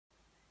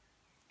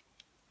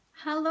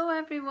Hello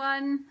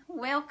everyone,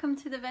 welcome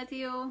to the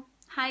video.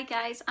 Hi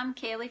guys, I'm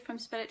Kelly from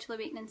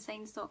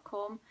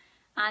spiritualawakeningsigns.com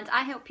and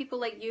I help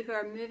people like you who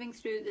are moving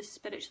through the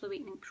spiritual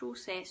awakening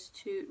process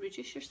to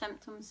reduce your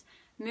symptoms,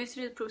 move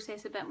through the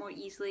process a bit more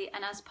easily,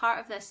 and as part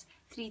of this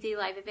 3-day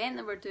live event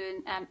that we're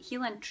doing,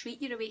 heal and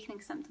treat your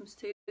awakening symptoms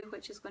too,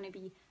 which is going to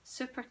be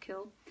super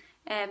cool.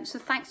 So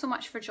thanks so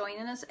much for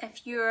joining us.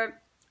 If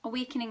your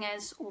awakening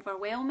is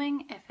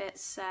overwhelming, if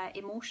it's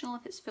emotional,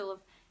 if it's full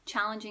of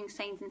challenging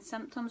signs and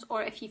symptoms,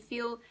 or if you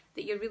feel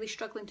that you're really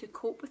struggling to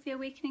cope with the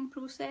awakening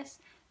process,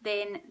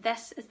 then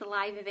this is the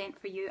live event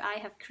for you. I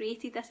have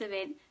created this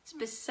event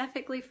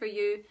specifically for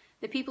you,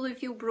 the people who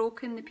feel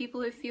broken, the people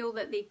who feel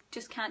that they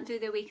just can't do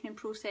the awakening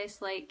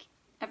process like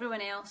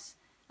everyone else.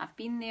 I've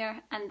been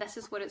there and this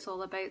is what it's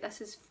all about.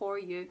 This is for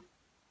you.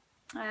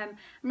 I'm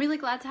really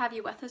glad to have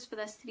you with us for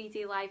this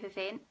 3-day live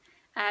event.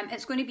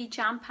 It's going to be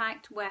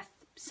jam-packed with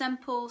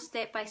simple,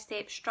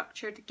 step-by-step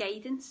structured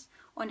guidance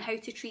on how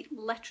to treat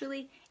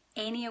literally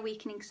any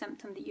awakening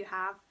symptom that you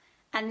have.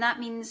 And that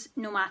means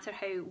no matter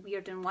how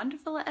weird and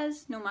wonderful it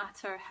is, no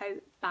matter how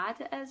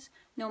bad it is,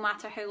 no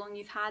matter how long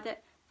you've had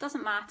it,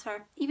 doesn't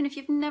matter. Even if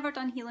you've never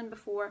done healing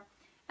before,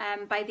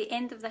 by the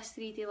end of this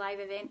 3-day live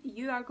event,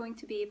 you are going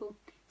to be able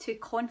to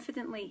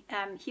confidently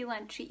heal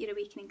and treat your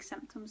awakening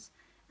symptoms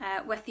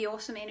with the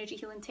awesome energy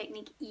healing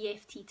technique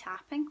EFT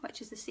tapping,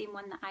 which is the same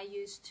one that I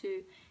used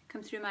to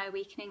come through my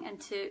awakening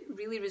and to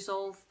really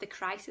resolve the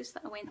crisis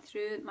that I went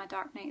through, my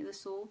dark night of the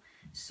soul.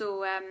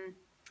 So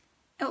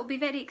it'll be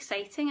very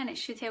exciting and it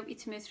should help you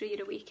to move through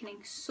your awakening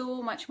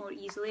so much more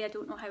easily. I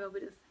don't know how I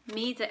would have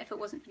made it if it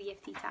wasn't for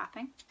EFT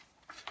tapping.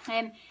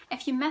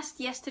 If you missed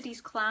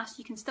yesterday's class,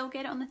 you can still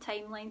get it on the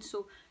timeline,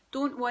 so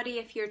don't worry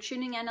if you're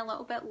tuning in a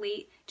little bit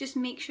late. Just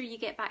make sure you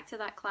get back to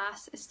that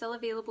class. It's still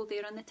available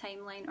there on the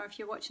timeline, or if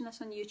you're watching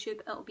this on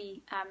YouTube, it'll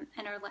be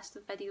in our list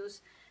of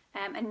videos.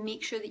 And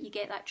make sure that you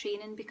get that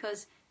training,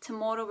 because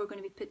tomorrow we're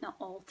going to be putting it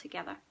all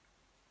together.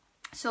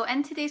 So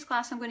in today's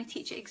class, I'm going to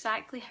teach you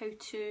exactly how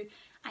to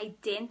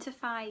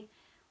identify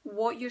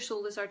what your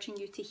soul is urging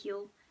you to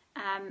heal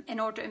in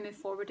order to move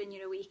forward in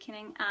your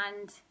awakening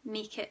and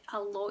make it a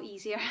lot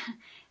easier.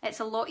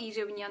 It's a lot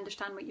easier when you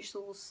understand what your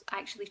soul's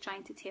actually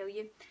trying to tell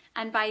you.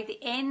 And by the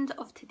end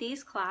of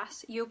today's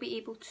class, you'll be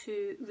able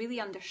to really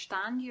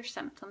understand your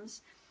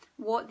symptoms,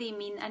 what they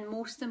mean, and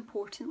most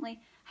importantly,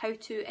 how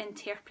to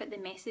interpret the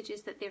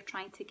messages that they're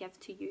trying to give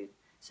to you.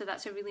 So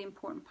that's a really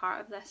important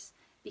part of this,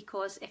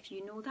 because if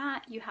you know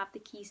that, you have the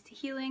keys to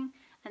healing,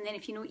 and then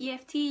if you know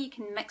EFT, you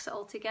can mix it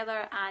all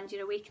together and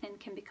your awakening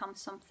can become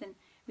something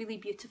really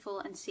beautiful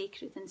and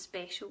sacred and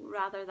special,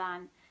 rather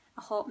than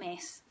a hot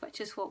mess,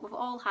 which is what we've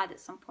all had at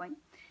some point.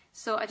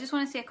 So I just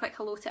want to say a quick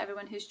hello to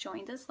everyone who's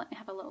joined us. Let me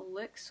have a little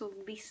look. So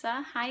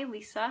Lisa, hi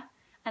Lisa,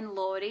 and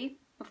Laurie.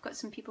 We've got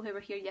some people who were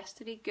here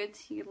yesterday. Good,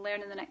 you're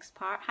learning the next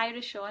part. Hi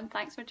Rashawn,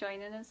 thanks for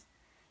joining us.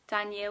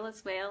 Danielle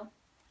as well.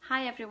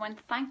 Hi everyone,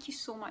 thank you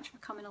so much for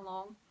coming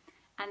along.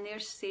 And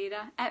there's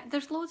Sarah.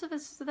 There's loads of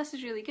us, so this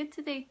is really good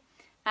today.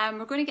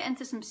 We're going to get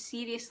into some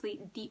seriously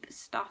deep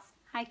stuff.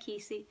 Hi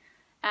Casey.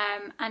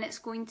 And it's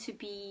going to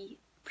be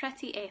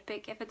pretty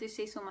epic, if I do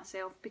say so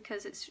myself,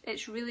 because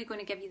it's really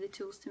going to give you the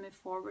tools to move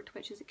forward,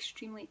 which is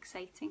extremely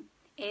exciting.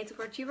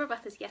 Edward, you were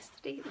with us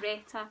yesterday.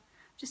 Retta,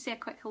 just say a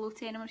quick hello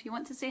to anyone. If you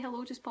want to say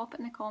hello, just pop it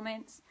in the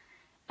comments.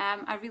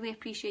 I really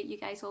appreciate you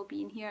guys all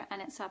being here,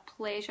 and it's a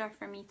pleasure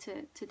for me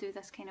to do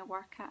this kind of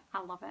work.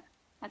 I love it.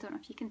 I don't know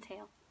if you can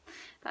tell,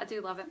 but I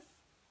do love it.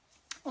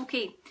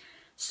 Okay,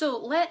 so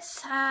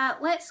let's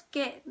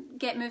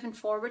get moving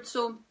forward.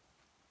 So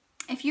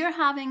if you're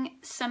having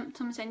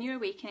symptoms in your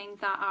awakening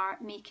that are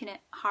making it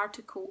hard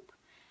to cope,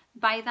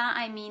 by that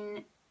I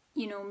mean,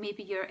 you know,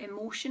 maybe you're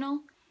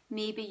emotional,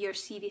 maybe you're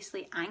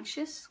seriously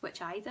anxious,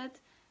 which I did.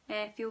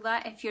 Feel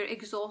that. If you're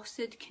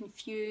exhausted,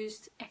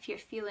 confused, if you're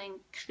feeling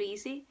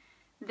crazy,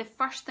 the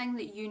first thing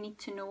that you need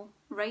to know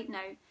right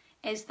now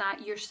is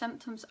that your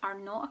symptoms are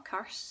not a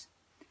curse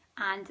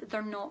and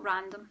they're not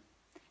random.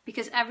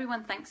 Because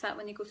everyone thinks that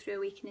when they go through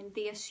awakening,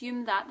 they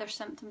assume that their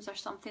symptoms are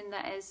something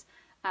that is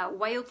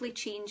wildly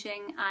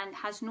changing and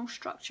has no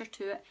structure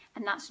to it,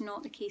 and that's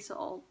not the case at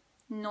all.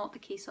 Not the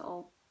case at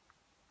all.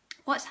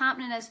 What's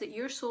happening is that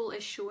your soul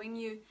is showing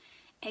you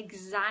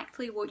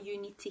exactly what you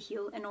need to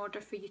heal in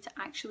order for you to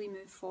actually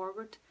move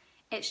forward.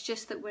 It's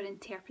just that we're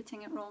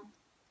interpreting it wrong.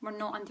 We're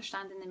not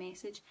understanding the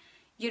message.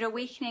 Your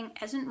awakening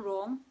isn't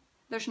wrong.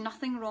 There's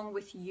nothing wrong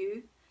with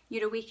you.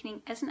 Your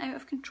awakening isn't out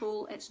of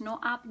control. It's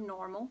not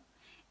abnormal.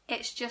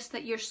 It's just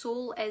that your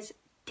soul is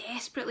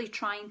desperately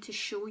trying to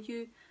show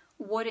you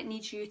what it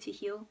needs you to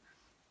heal.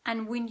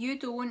 And when you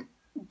don't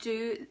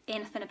do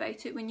anything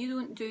about it, when you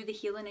don't do the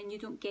healing and you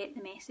don't get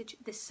the message,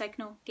 the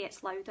signal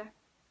gets louder.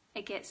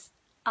 It gets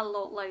a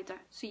lot louder.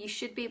 So you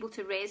should be able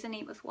to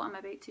resonate with what I'm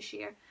about to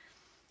share.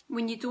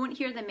 When you don't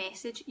hear the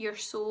message, your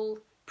soul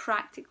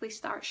practically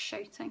starts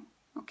shouting,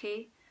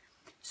 okay?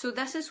 So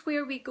this is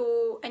where we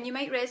go, and you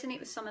might resonate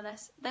with some of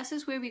this. This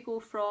is where we go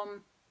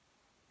from,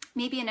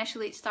 maybe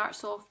initially it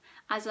starts off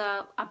as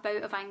a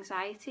bout of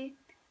anxiety,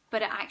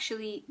 but it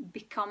actually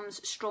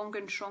becomes stronger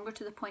and stronger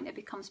to the point it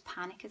becomes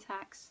panic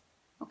attacks.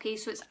 Okay,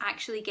 so it's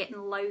actually getting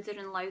louder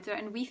and louder,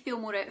 and we feel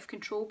more out of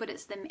control, but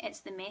it's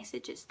the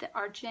message, it's the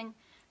urging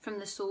from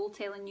the soul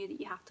telling you that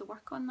you have to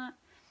work on that.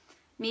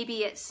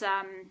 Maybe it's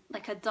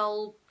like a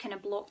dull, kind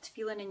of blocked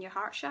feeling in your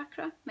heart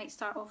chakra, might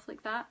start off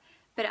like that,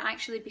 but it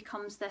actually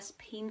becomes this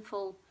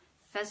painful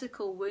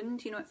physical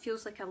wound. You know, it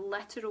feels like a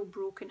literal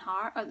broken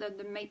heart, or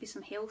there might be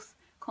some health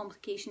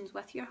complications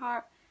with your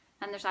heart,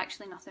 and there's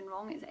actually nothing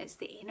wrong. It's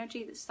the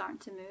energy that's starting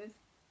to move.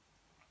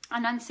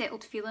 An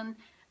unsettled feeling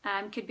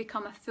could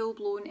become a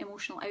full-blown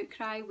emotional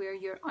outcry where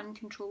you're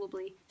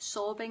uncontrollably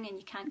sobbing and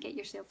you can't get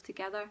yourself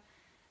together.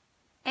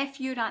 If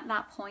you're at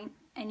that point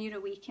in your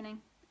awakening,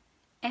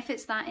 if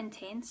it's that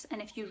intense,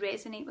 and if you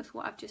resonate with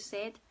what I've just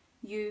said,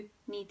 you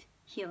need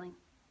healing.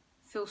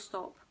 Full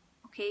stop.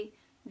 Okay?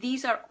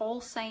 These are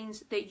all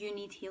signs that you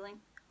need healing.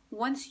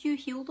 Once you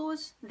heal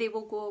those, they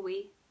will go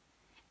away.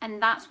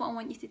 And that's what I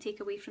want you to take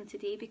away from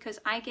today, because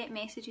I get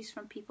messages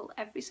from people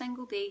every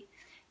single day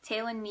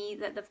telling me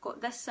that they've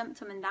got this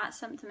symptom and that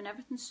symptom and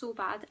everything's so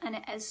bad, and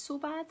it is so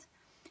bad.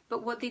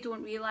 But what they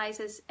don't realise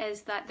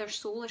is that their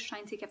soul is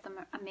trying to give them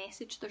a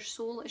message. Their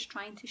soul is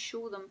trying to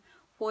show them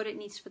what it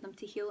needs for them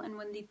to heal. And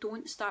when they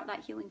don't start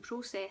that healing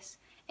process,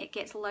 it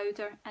gets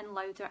louder and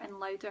louder and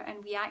louder,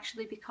 and we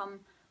actually become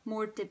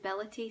more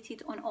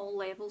debilitated on all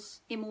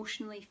levels,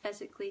 emotionally,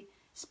 physically,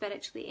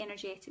 spiritually,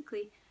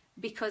 energetically,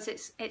 because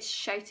it's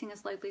shouting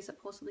as loudly as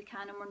it possibly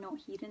can and we're not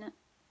hearing it.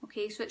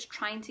 Okay, so it's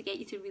trying to get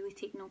you to really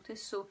take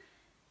notice. So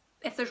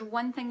if there's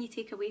one thing you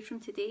take away from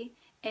today,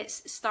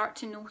 it's start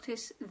to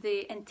notice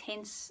the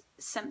intense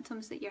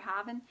symptoms that you're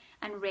having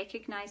and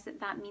recognise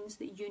that that means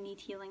that you need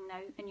healing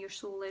now, and your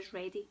soul is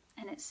ready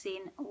and it's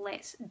saying,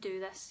 let's do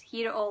this.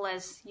 Here it all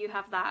is, you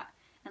have that,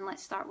 and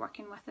let's start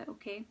working with it,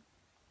 okay?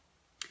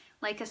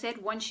 Like I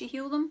said, once you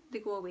heal them, they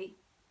go away.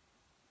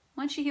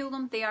 Once you heal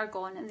them, they are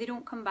gone and they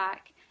don't come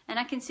back. And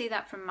I can say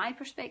that from my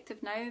perspective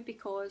now,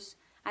 because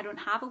I don't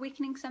have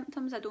awakening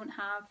symptoms. I don't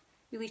have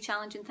really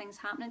challenging things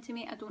happening to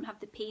me. I don't have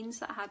the pains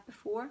that I had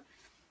before.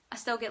 I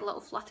still get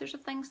little flutters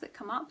of things that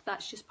come up.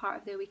 That's just part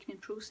of the awakening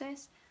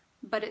process.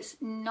 But it's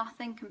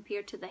nothing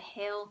compared to the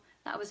hell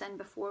that I was in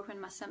before,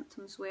 when my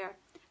symptoms were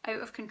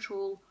out of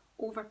control,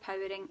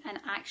 overpowering, and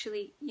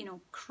actually, you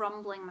know,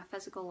 crumbling my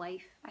physical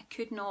life. I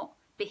could not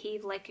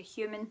behave like a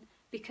human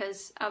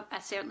because I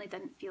certainly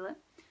didn't feel it.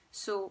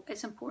 So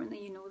it's important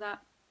that you know that.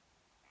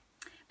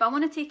 But I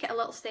want to take it a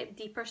little step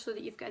deeper so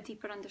that you've got a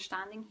deeper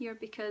understanding here,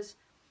 because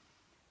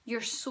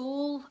your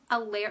soul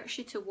alerts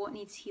you to what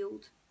needs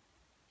healed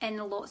in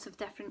lots of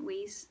different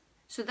ways.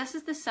 So this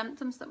is the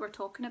symptoms that we're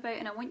talking about,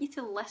 and I want you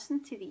to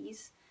listen to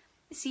these,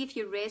 see if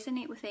you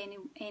resonate with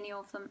any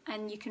of them,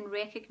 and you can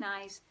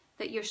recognise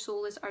that your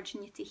soul is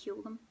urging you to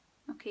heal them.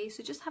 Okay,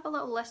 so just have a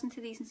little listen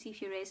to these and see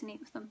if you resonate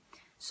with them.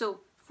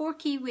 So 4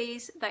 key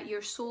ways that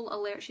your soul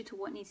alerts you to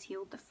what needs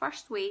healed. The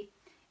first way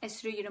is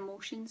through your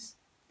emotions.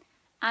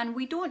 And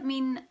we don't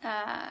mean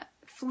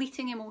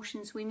fleeting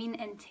emotions, we mean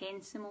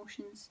intense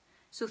emotions.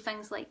 So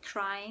things like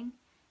crying,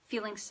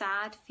 feeling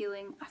sad,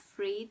 feeling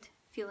afraid,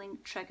 feeling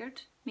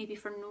triggered, maybe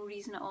for no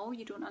reason at all.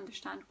 You don't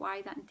understand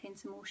why that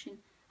intense emotion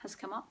has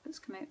come up, it's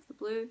come out of the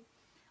blue.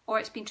 Or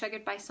it's been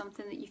triggered by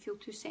something that you feel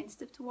too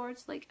sensitive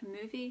towards, like a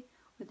movie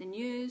or the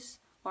news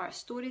or a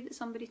story that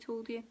somebody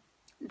told you.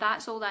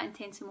 That's all that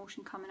intense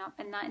emotion coming up.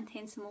 And that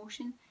intense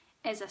emotion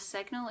is a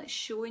signal. It's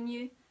showing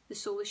you, the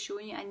soul is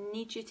showing you, I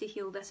need you to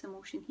heal this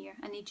emotion here.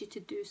 I need you to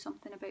do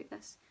something about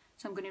this.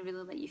 So I'm going to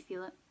really let you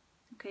feel it.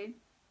 Okay?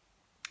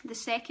 The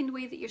second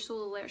way that your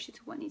soul alerts you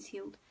to what needs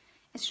healed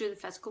is through the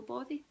physical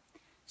body.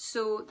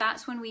 So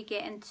that's when we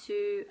get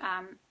into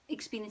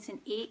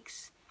experiencing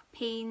aches,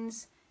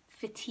 pains,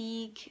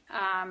 fatigue.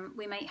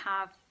 We might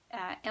have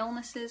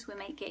illnesses, we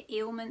might get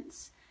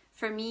ailments.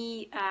 For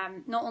me,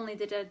 not only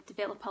did I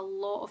develop a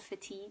lot of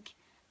fatigue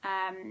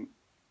and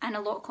a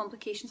lot of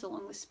complications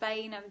along the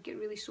spine, I would get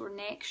really sore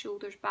neck,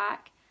 shoulders,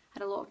 back,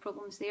 had a lot of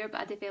problems there,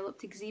 but I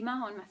developed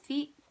eczema on my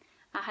feet.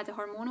 I had a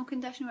hormonal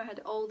condition where I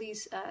had all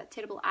these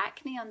terrible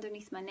acne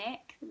underneath my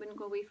neck that wouldn't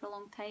go away for a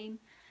long time.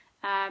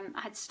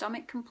 I had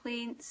stomach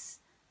complaints.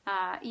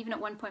 Even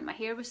at one point my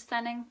hair was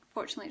thinning.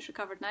 Fortunately it's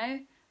recovered now.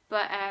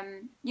 But,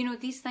 you know,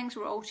 these things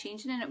were all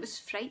changing, and it was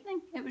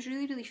frightening. It was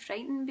really, really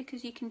frightening,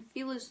 because you can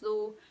feel as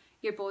though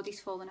your body's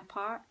falling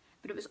apart.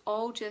 But it was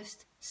all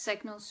just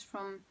signals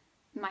from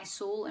my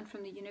soul and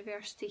from the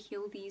universe to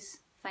heal these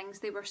things.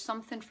 They were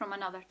something from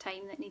another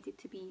time that needed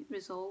to be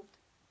resolved.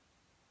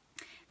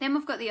 Then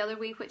we've got the other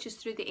way, which is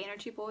through the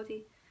energy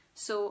body.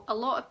 So a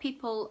lot of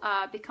people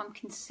become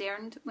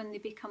concerned when they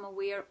become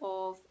aware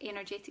of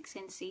energetic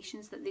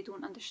sensations that they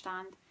don't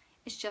understand.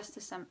 It's just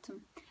a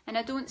symptom. And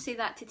I don't say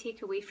that to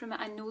take away from it.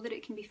 I know that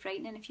it can be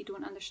frightening if you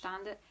don't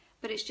understand it,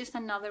 but it's just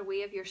another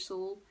way of your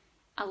soul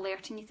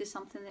alerting you to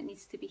something that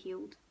needs to be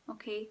healed.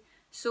 Okay?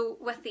 So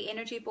with the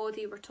energy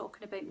body, we're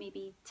talking about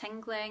maybe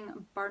tingling,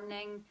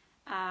 burning,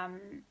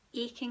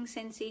 aching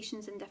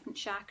sensations in different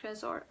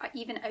chakras, or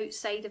even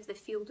outside of the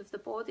field of the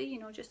body, you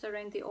know, just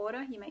around the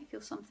aura, you might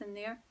feel something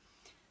there.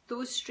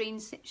 those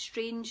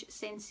strange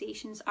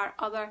sensations are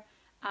other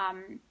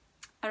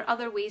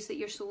ways that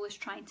your soul is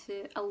trying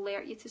to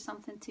alert you to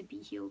something to be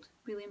healed.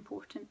 Really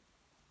important.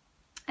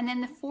 And then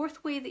the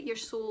fourth way that your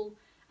soul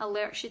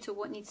alerts you to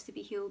what needs to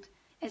be healed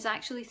is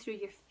actually through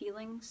your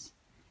feelings.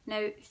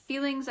 Now,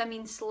 feelings, I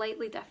mean,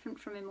 slightly different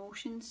from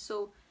emotions.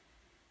 So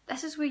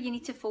this is where you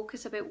need to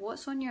focus about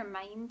what's on your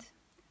mind.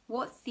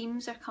 What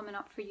themes are coming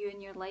up for you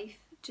in your life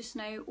just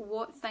now?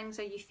 What things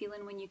are you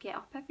feeling when you get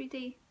up every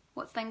day?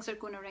 What things are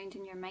going around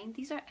in your mind?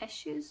 These are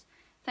issues.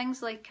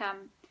 Things like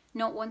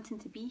not wanting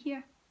to be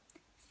here,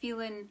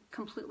 feeling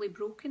completely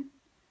broken,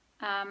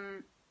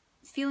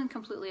 feeling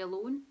completely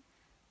alone,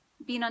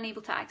 being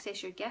unable to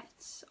access your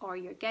gifts or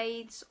your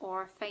guides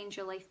or find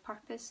your life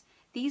purpose.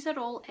 These are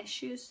all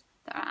issues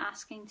that are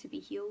asking to be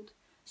healed.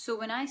 So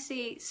when I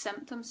say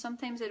symptoms,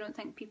 sometimes I don't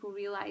think people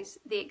realise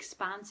the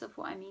expanse of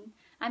what I mean.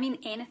 I mean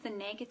anything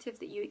negative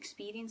that you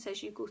experience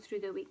as you go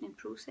through the awakening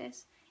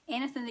process.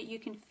 Anything that you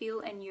can feel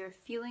in your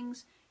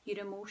feelings, your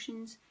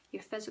emotions,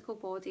 your physical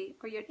body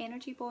or your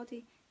energy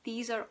body.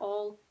 These are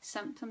all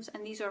symptoms,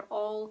 and these are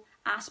all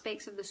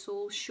aspects of the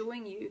soul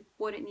showing you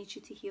what it needs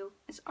you to heal.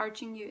 It's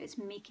urging you, it's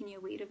making you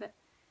aware of it.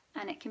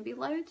 And it can be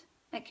loud,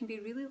 it can be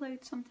really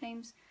loud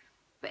sometimes.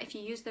 But if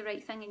you use the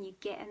right thing and you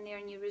get in there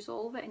and you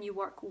resolve it and you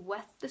work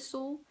with the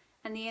soul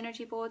and the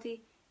energy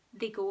body,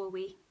 they go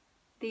away.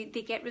 They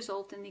get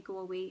resolved and they go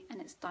away and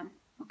it's done,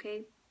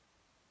 okay?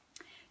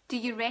 Do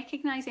you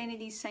recognise any of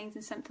these signs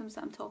and symptoms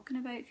that I'm talking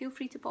about? Feel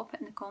free to pop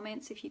it in the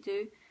comments if you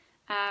do.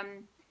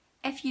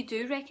 If you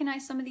do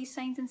recognise some of these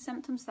signs and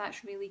symptoms,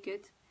 that's really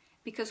good,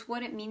 because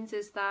what it means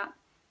is that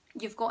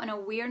you've got an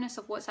awareness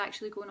of what's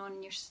actually going on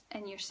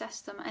in your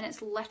system, and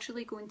it's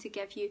literally going to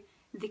give you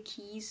the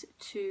keys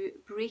to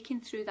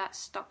breaking through that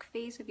stuck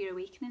phase of your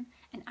awakening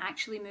and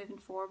actually moving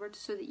forward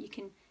so that you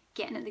can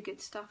get in at the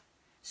good stuff.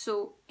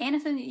 So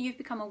anything that you've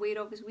become aware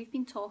of as we've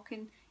been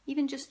talking,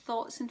 even just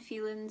thoughts and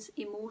feelings,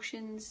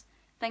 emotions,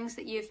 things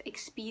that you've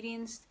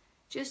experienced,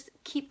 just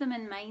keep them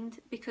in mind,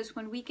 because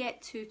when we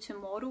get to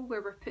tomorrow,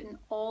 where we're putting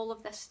all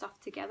of this stuff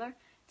together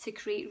to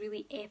create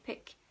really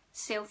epic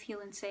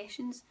self-healing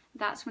sessions,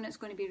 that's when it's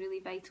going to be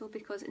really vital,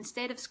 because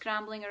instead of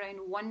scrambling around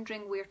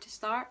wondering where to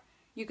start,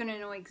 you're going to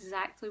know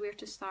exactly where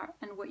to start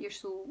and what your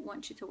soul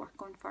wants you to work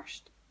on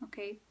first,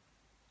 okay?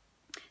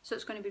 So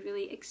it's going to be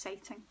really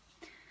exciting.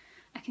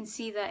 I can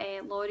see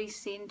that Laurie's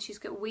saying she's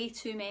got way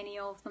too many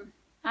of them.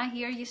 I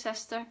hear you,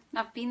 sister.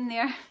 I've been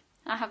there.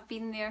 I have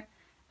been there.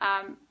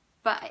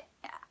 But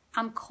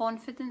I'm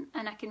confident,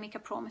 and I can make a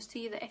promise to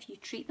you that if you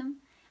treat them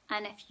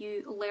and if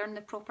you learn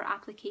the proper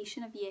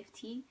application of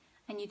EFT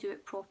and you do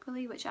it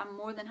properly, which I'm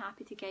more than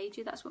happy to guide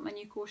you, that's what my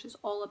new course is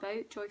all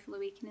about, Joyful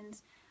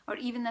Awakenings, or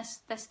even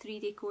this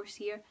 3-day course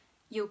here,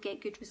 you'll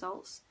get good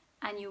results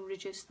and you'll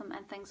reduce them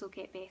and things will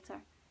get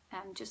better,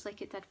 just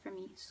like it did for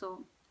me.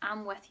 So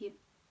I'm with you.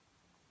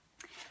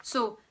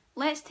 So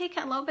let's take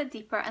it a little bit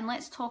deeper and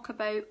let's talk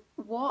about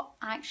what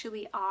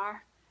actually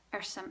are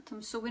our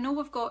symptoms. So we know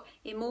we've got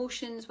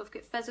emotions, we've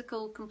got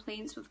physical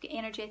complaints, we've got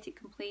energetic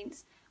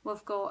complaints,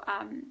 we've got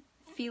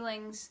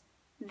feelings.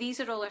 These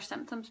are all our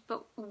symptoms,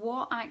 but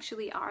what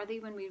actually are they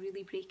when we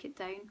really break it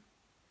down?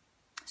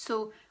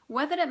 So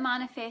whether it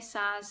manifests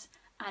as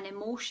an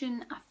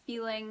emotion, a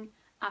feeling,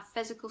 a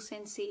physical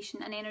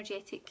sensation, an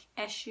energetic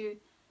issue,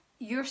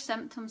 your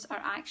symptoms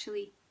are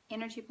actually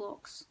energy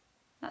blocks.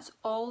 That's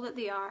all that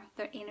they are.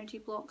 They're energy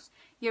blocks.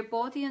 Your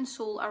body and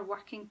soul are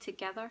working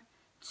together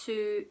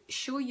to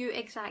show you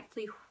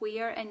exactly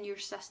where in your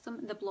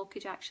system the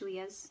blockage actually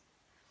is.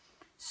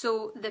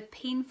 So the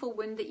painful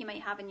wound that you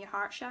might have in your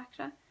heart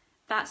chakra,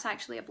 that's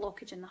actually a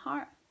blockage in the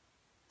heart.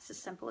 It's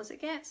as simple as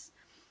it gets.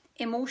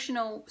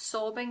 Emotional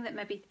sobbing that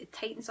maybe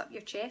tightens up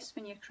your chest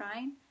when you're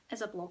crying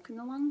is a block in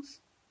the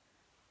lungs.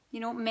 You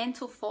know,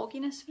 mental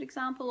fogginess, for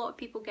example, a lot of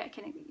people get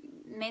kind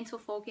of mental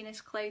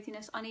fogginess,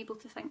 cloudiness, unable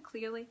to think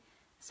clearly.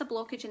 It's a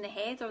blockage in the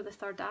head or the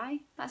third eye.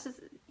 That's,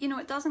 you know,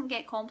 it doesn't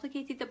get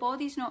complicated. The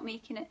body's not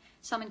making it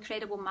some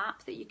incredible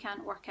map that you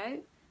can't work out.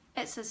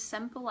 It's as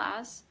simple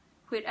as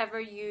wherever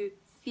you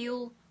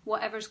feel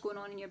whatever's going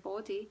on in your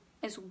body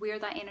is where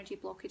that energy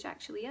blockage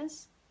actually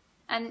is.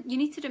 And you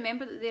need to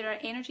remember that there are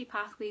energy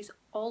pathways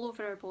all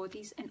over our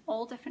bodies in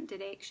all different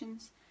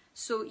directions.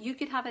 So you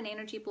could have an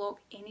energy block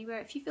anywhere.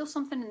 If you feel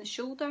something in the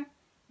shoulder,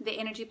 the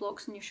energy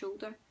block's in your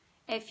shoulder.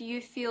 If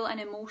you feel an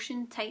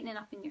emotion tightening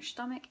up in your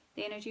stomach,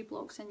 the energy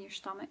block's in your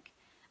stomach.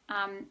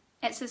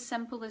 It's as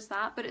simple as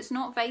that, but it's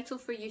not vital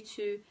for you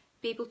to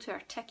be able to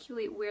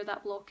articulate where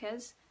that block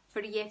is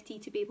for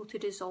EFT to be able to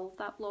dissolve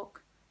that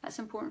block. That's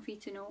important for you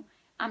to know.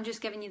 I'm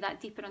just giving you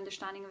that deeper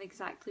understanding of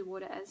exactly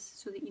what it is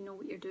so that you know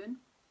what you're doing.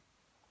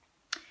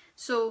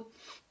 So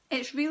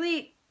it's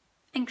really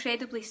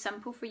incredibly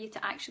simple for you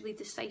to actually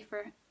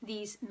decipher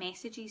these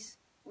messages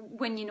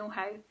when you know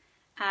how.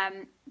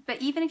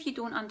 But even if you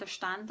don't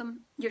understand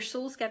them, your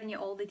soul's giving you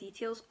all the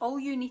details. All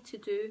you need to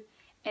do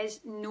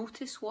is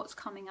notice what's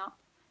coming up.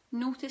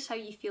 Notice how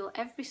you feel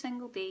every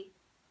single day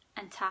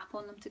and tap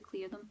on them to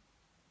clear them.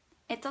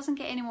 It doesn't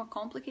get any more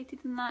complicated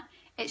than that.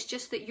 It's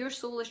just that your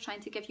soul is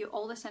trying to give you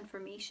all this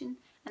information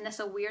and this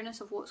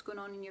awareness of what's going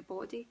on in your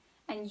body,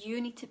 and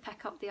you need to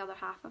pick up the other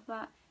half of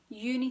that.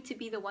 You need to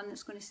be the one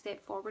that's going to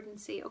step forward and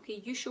say,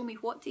 okay, you show me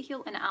what to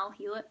heal and I'll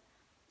heal it.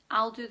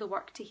 I'll do the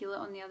work to heal it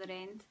on the other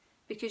end,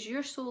 because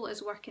your soul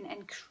is working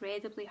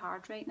incredibly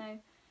hard right now.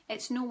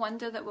 It's no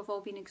wonder that we've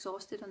all been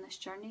exhausted on this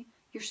journey.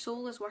 Your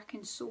soul is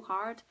working so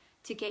hard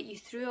to get you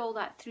through all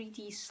that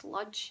 3D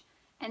sludge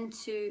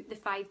into the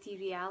 5D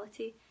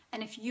reality.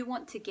 And if you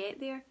want to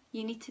get there,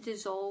 you need to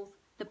dissolve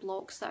the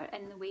blocks that are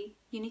in the way.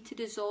 You need to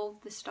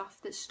dissolve the stuff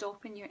that's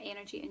stopping your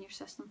energy and your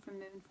system from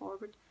moving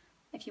forward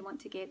if you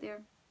want to get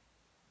there.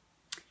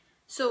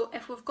 So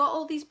if we've got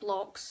all these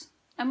blocks,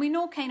 and we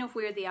know kind of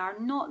where they are,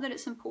 not that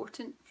it's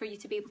important for you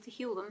to be able to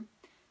heal them,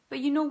 but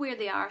you know where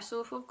they are.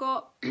 So if we've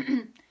got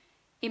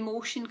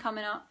emotion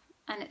coming up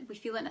and we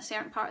feel it in a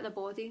certain part of the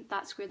body,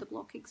 that's where the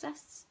block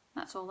exists.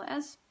 That's all it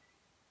is.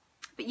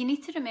 But you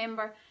need to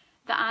remember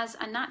that as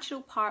a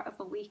natural part of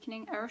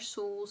awakening, our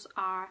souls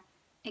are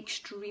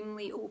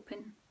extremely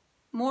open.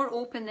 More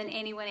open than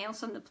anyone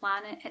else on the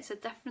planet. It's a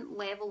different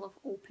level of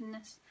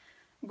openness.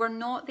 We're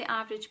not the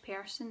average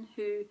person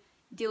who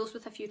deals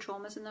with a few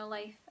traumas in their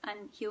life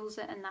and heals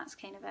it and that's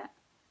kind of it.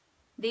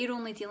 They're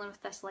only dealing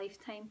with this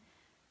lifetime.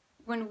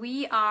 When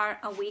we are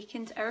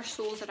awakened, our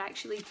souls are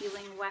actually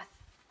dealing with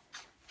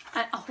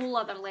a whole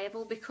other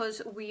level,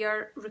 because we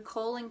are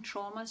recalling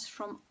traumas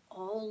from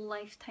all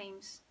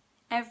lifetimes.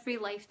 Every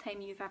lifetime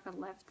you've ever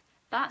lived.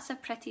 That's a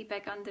pretty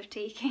big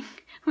undertaking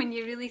when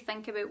you really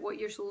think about what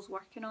your soul's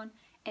working on.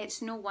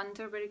 It's no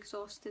wonder we're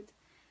exhausted.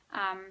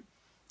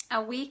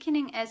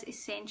 Awakening is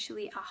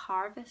essentially a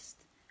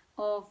harvest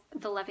of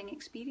the living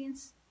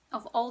experience,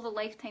 of all the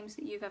lifetimes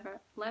that you've ever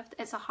lived.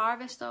 It's a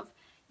harvest of,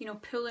 you know,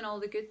 pulling all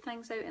the good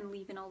things out and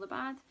leaving all the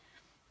bad.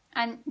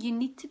 And you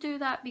need to do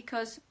that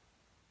because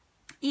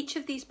each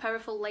of these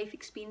powerful life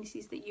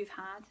experiences that you've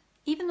had,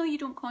 even though you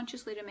don't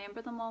consciously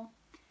remember them all,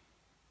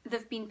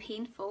 they've been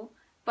painful,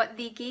 but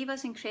they gave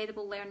us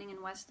incredible learning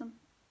and wisdom.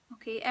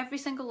 Okay, every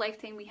single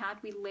lifetime we had,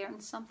 we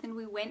learned something,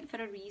 we went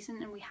for a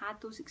reason, and we had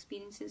those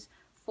experiences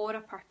for a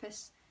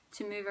purpose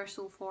to move our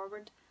soul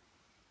forward.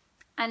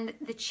 And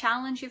the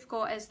challenge you've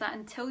got is that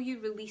until you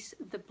release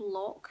the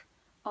block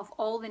of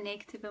all the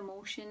negative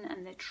emotion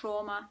and the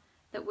trauma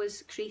that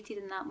was created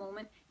in that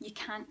moment, you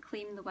can't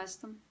claim the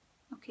wisdom,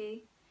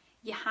 okay?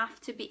 You have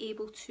to be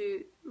able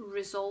to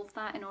resolve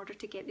that in order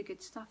to get the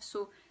good stuff.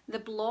 So the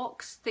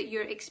blocks that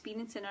you're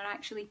experiencing are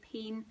actually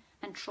pain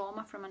and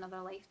trauma from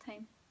another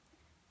lifetime.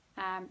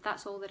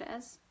 That's all that it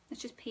is.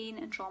 It's just pain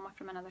and trauma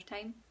from another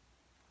time.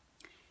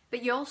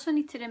 But you also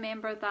need to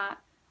remember that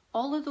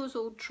all of those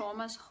old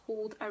traumas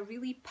hold a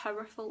really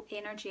powerful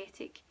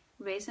energetic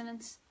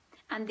resonance,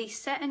 and they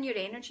sit in your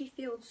energy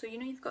field. So you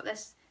know you've got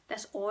this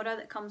aura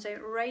that comes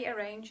out right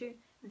around you.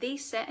 They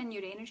sit in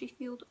your energy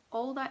field,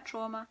 all that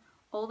trauma,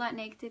 all that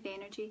negative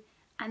energy,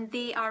 and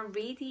they are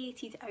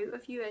radiated out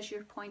of you as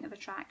your point of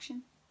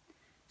attraction.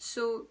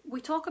 So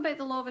we talk about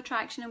the law of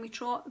attraction, and we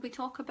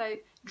talk about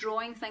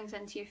drawing things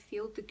into your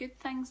field, the good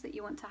things that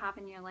you want to have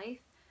in your life.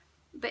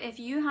 But if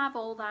you have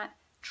all that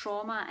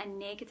trauma and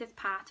negative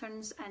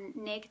patterns and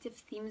negative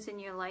themes in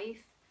your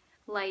life,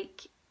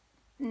 like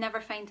never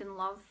finding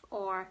love,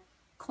 or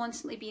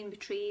constantly being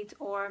betrayed,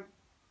 or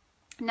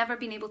never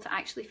being able to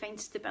actually find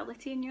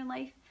stability in your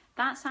life,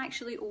 that's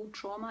actually old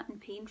trauma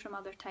and pain from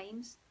other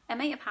times. It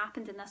might have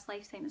happened in this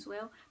lifetime as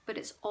well, but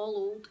it's all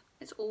old.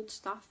 It's old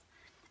stuff.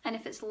 And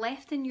if it's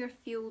left in your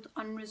field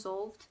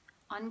unresolved,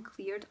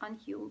 uncleared,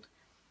 unhealed,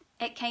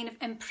 it kind of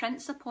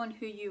imprints upon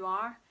who you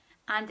are,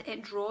 and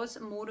it draws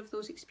more of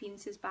those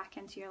experiences back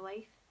into your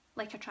life,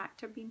 like a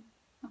tractor beam,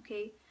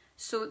 okay?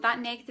 So that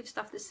negative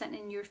stuff that's sitting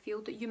in your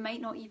field that you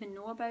might not even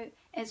know about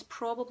is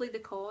probably the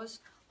cause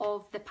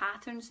of the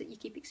patterns that you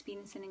keep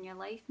experiencing in your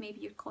life.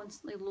 Maybe you're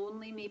constantly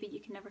lonely, maybe you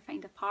can never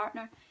find a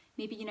partner,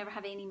 maybe you never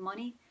have any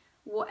money.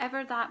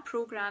 Whatever that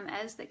program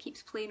is that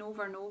keeps playing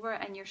over and over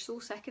and you're so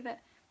sick of it,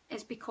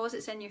 it's because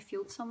it's in your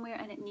field somewhere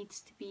and it needs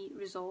to be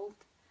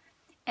resolved.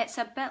 It's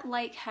a bit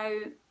like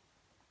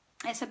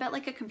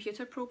a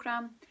computer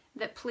program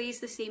that plays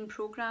the same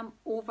program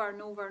over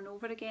and over and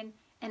over again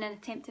in an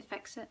attempt to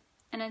fix it,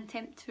 in an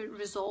attempt to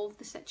resolve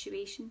the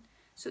situation.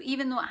 So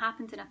even though it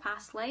happened in a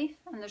past life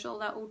and there's all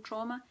that old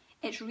trauma,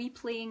 it's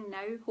replaying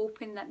now,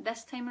 hoping that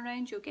this time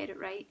around you'll get it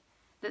right,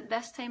 that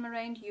this time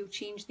around you'll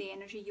change the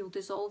energy, you'll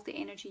dissolve the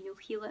energy, you'll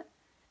heal it,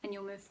 and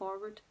you'll move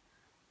forward.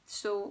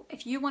 So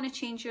if you want to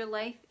change your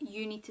life,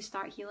 you need to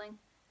start healing.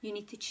 You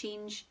need to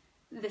change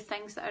the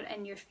things that are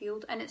in your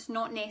field, and it's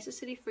not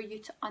necessary for you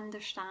to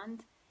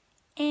understand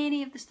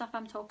any of the stuff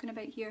I'm talking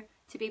about here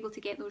to be able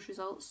to get those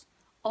results.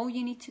 All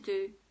you need to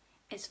do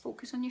is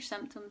focus on your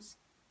symptoms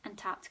and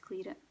tap to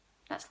clear it.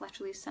 That's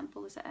literally as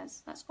simple as it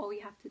is. That's all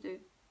you have to do.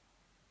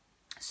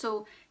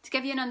 So to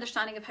give you an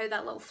understanding of how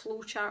that little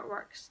flow chart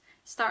works,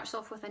 starts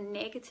off with a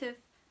negative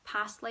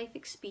past life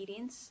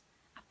experience,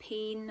 a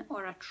pain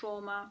or a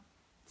trauma,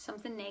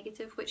 something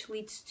negative, which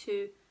leads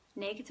to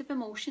negative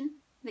emotion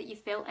that you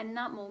felt in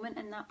that moment,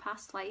 in that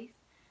past life,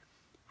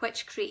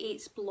 which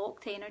creates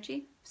blocked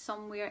energy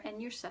somewhere in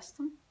your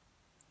system.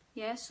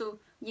 Yeah, so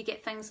you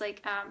get things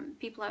like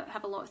people who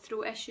have a lot of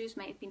throat issues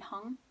might have been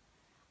hung,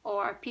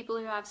 or people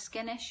who have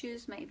skin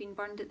issues might have been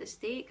burned at the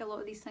stake. A lot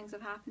of these things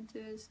have happened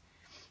to us.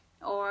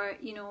 Or,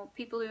 you know,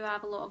 people who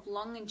have a lot of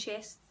lung and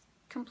chest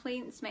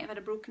complaints might have had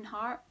a broken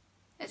heart.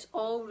 It's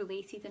all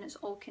related and it's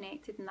all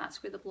connected, and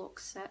that's where the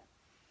blocks sit.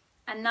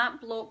 And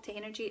that blocked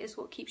energy is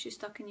what keeps you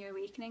stuck in your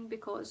awakening,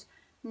 because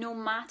no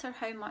matter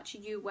how much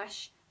you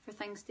wish for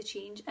things to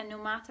change, and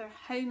no matter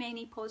how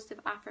many positive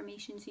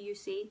affirmations you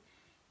say,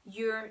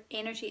 your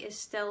energy is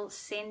still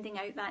sending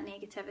out that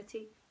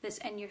negativity that's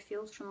in your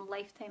field from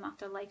lifetime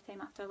after lifetime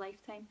after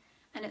lifetime,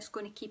 and it's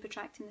going to keep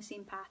attracting the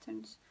same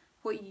patterns.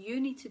 What you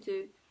need to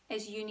do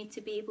is you need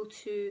to be able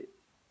to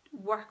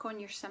work on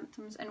your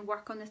symptoms and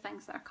work on the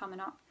things that are coming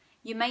up.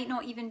 You might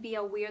not even be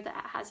aware that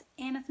it has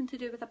anything to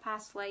do with a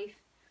past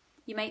life.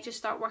 You might just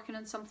start working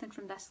on something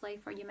from this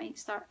life, or you might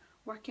start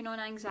working on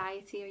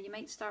anxiety, or you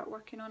might start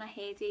working on a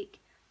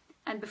headache,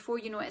 and before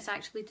you know it, it's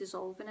actually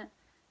dissolving it.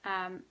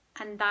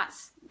 And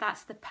that's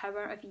the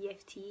power of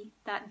EFT,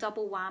 that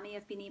double whammy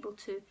of being able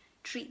to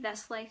treat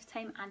this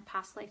lifetime and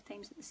past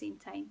lifetimes at the same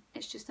time.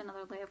 It's just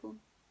another level.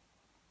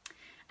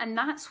 And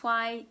that's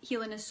why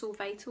healing is so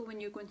vital when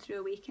you're going through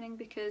awakening,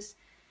 because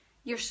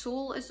your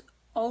soul is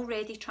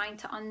already trying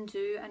to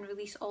undo and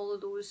release all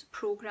of those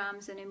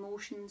programs and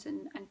emotions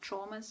and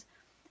traumas.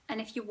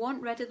 And if you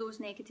want rid of those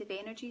negative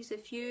energies,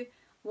 if you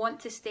want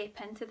to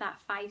step into that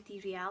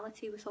 5D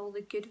reality with all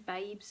the good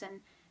vibes and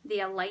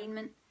the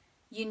alignment,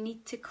 you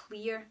need to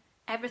clear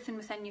everything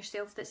within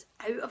yourself that's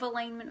out of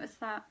alignment with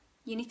that.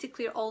 You need to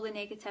clear all the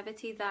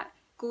negativity that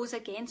goes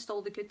against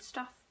all the good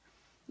stuff.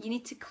 You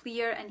need to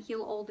clear and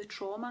heal all the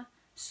trauma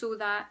so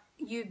that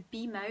you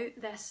beam out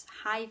this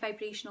high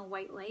vibrational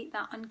white light,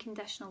 that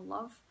unconditional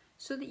love,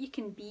 so that you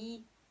can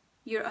be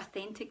your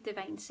authentic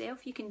divine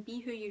self. You can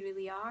be who you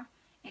really are.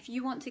 If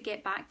you want to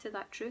get back to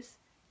that truth,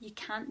 you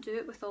can't do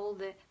it with all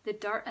the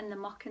dirt and the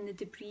muck and the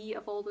debris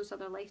of all those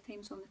other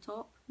lifetimes on the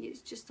top.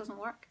 It just doesn't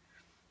work.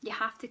 You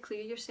have to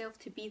clear yourself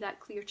to be that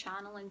clear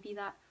channel and be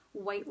that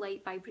white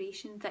light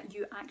vibration that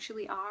you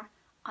actually are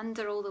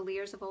under all the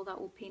layers of all that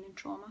old pain and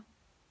trauma.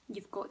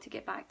 You've got to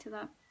get back to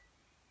that.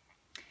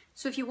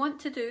 So if you want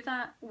to do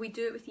that, we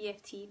do it with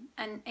EFT,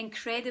 and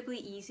incredibly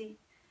easy.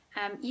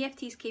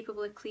 EFT is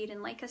capable of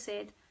clearing, like I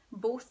said,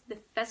 both the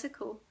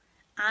physical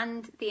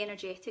and the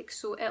energetic.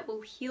 So it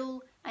will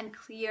heal and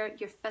clear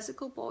your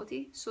physical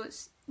body. So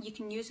you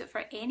can use it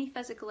for any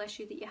physical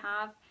issue that you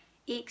have,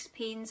 aches,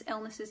 pains,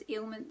 illnesses,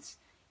 ailments,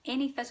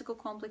 any physical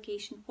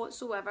complication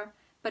whatsoever,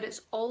 but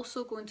it's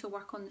also going to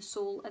work on the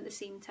soul at the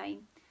same time.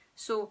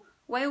 So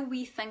while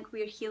we think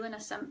we're healing a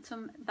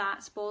symptom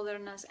that's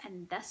bothering us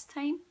in this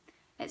time,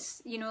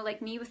 it's, you know,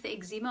 like me with the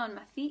eczema on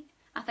my feet,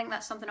 I think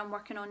that's something I'm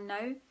working on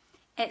now.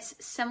 It's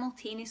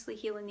simultaneously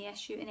healing the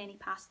issue in any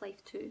past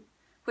life too,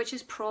 which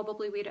is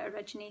probably where it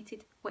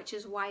originated, which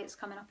is why it's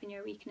coming up in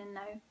your awakening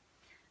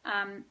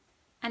now.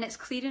 And it's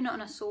clearing it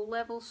on a soul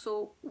level,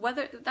 so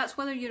whether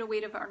you're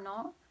aware of it or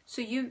not.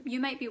 So you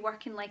might be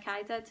working like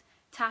I did,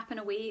 tapping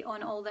away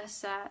on all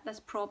this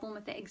problem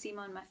with the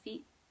eczema on my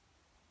feet,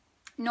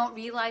 not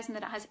realising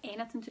that it has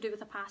anything to do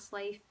with a past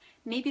life,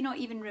 maybe not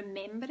even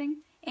remembering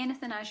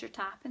anything as you're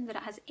tapping, that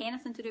it has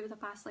anything to do with a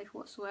past life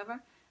whatsoever,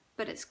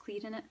 but it's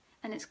clearing it,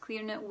 and it's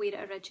clearing it where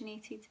it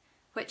originated,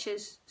 which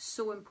is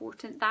so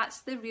important. That's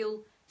the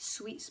real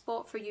sweet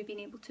spot for you being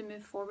able to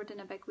move forward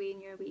in a big way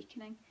in your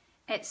awakening.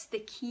 It's the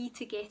key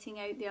to getting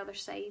out the other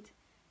side,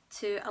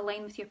 to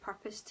align with your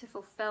purpose, to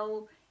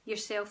fulfill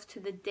yourself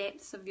to the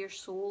depths of your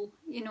soul,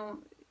 you know,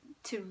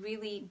 to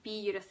really be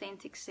your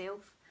authentic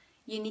self.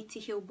 You need to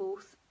heal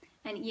both,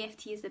 and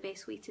EFT is the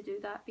best way to do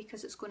that,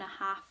 because it's going to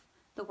half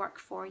the work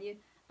for you.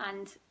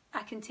 And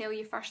I can tell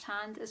you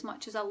firsthand, as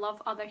much as I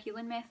love other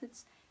healing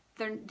methods,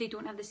 they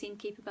don't have the same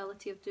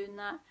capability of doing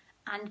that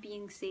and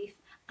being safe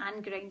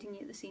and grounding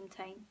you at the same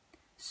time.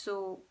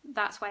 So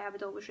that's why I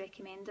would always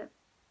recommend it.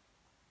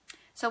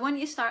 So I want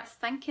you to start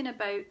thinking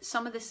about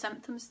some of the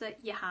symptoms that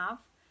you have,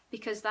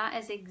 because that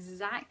is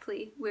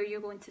exactly where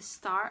you're going to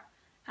start.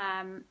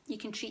 You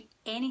can treat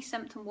any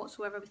symptom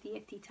whatsoever with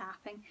EFT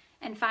tapping.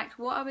 In fact,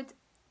 what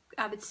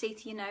I would say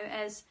to you now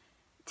is,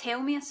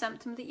 tell me a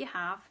symptom that you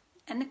have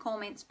in the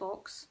comments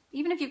box.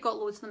 Even if you've got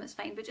loads of them, it's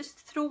fine, but just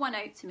throw one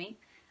out to me.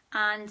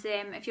 And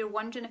if you're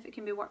wondering if it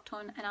can be worked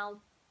on, and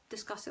I'll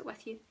discuss it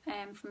with you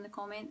from the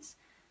comments.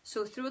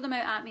 So throw them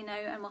out at me now,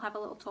 and we'll have a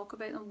little talk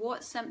about them.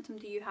 What symptom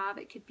do you have?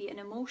 It could be an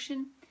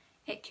emotion,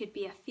 it could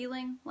be a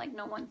feeling, like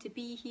not wanting to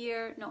be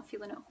here, not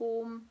feeling at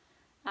home,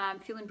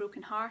 feeling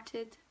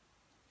broken-hearted,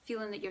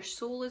 feeling that your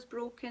soul is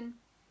broken.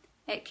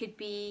 It could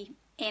be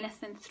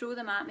anything. Throw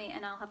them at me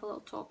and I'll have a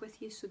little talk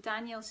with you. So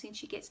Danielle's saying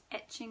she gets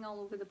itching all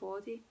over the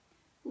body.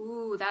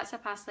 Ooh, that's a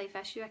past life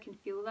issue. I can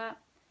feel that.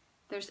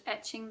 There's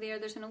itching there.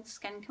 There's an old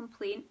skin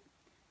complaint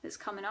that's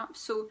coming up.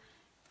 So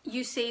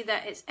you say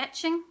that it's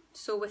itching.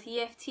 So with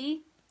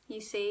EFT,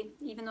 you say,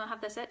 even though I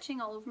have this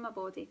itching all over my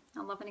body,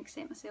 I love and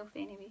accept myself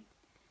anyway.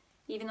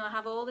 Even though I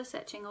have all this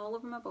itching all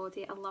over my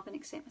body, I love and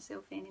accept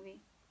myself anyway.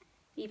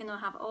 Even though I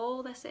have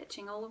all this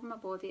itching all over my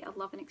body, I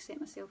love and accept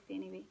myself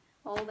anyway.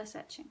 All this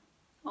itching,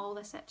 all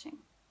this itching,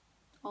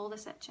 all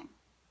this itching,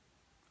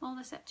 all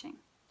this itching.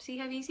 See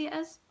how easy it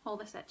is? All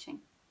this itching.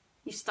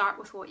 You start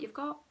with what you've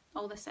got,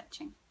 all this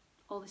itching,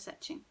 all this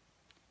itching.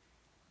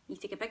 You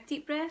take a big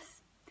deep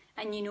breath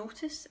and you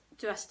notice,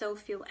 do I still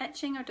feel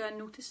itching or do I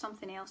notice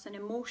something else? An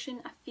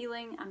emotion, a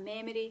feeling, a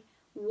memory,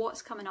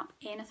 what's coming up,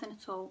 anything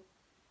at all.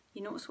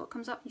 You notice what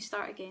comes up, you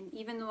start again,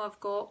 even though I've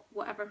got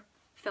whatever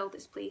filled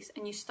its place,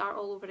 and you start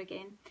all over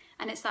again.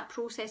 And it's that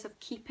process of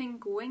keeping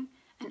going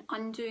and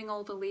undoing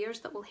all the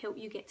layers that will help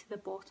you get to the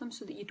bottom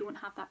so that you don't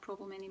have that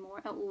problem anymore.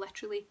 It will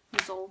literally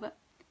resolve it.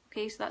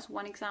 Okay, so that's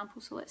one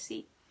example, so let's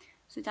see.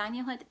 So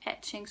Daniel had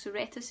itching, so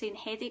Retta's saying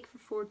headache for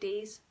 4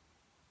 days.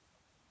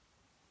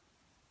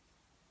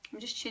 I'm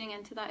just tuning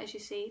into that as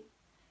you say.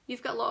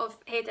 You've got a lot of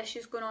head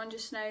issues going on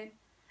just now.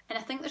 And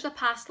I think there's a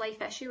past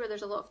life issue where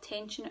there's a lot of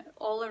tension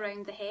all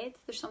around the head.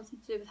 There's something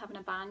to do with having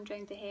a band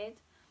around the head.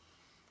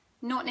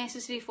 Not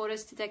necessary for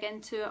us to dig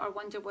into it or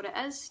wonder what it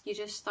is. You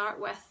just start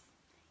with,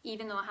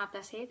 even though I have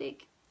this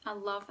headache, I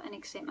love and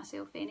accept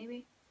myself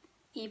anyway.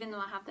 Even though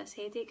I have this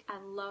headache, I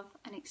love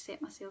and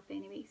accept myself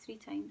anyway. 3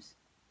 times.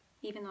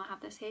 Even though I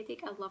have this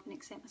headache, I love and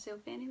accept myself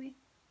anyway.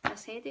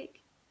 This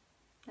headache,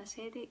 this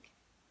headache,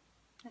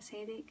 this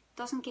headache.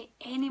 Doesn't get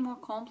any more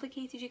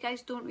complicated. You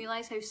guys don't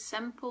realise how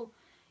simple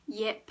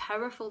yet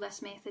powerful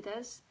this method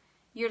is.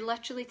 You're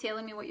literally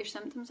telling me what your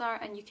symptoms are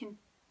and you can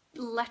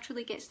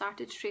literally get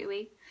started straight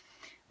away.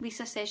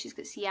 Lisa says she's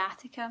got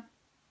sciatica.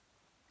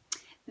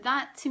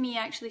 That to me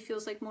actually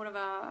feels like more of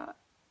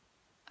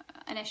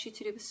an issue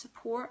to do with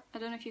support. I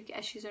don't know if you've got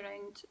issues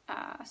around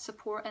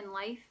support in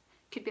life.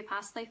 Could be a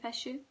past life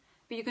issue,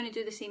 but you're going to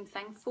do the same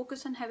thing.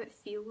 Focus on how it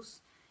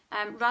feels.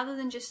 Rather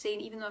than just saying,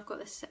 even though I've got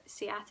this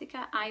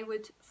sciatica, I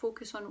would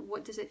focus on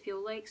what does it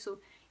feel like. So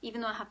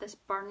even though I have this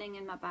burning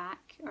in my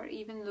back, or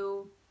even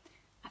though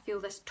I feel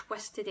this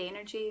twisted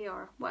energy,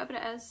 or whatever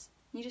it is,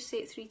 you just say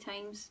it 3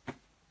 times.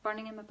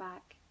 Burning in my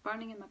back,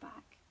 burning in my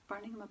back,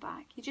 burning in my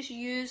back. You just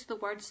use the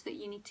words that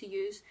you need to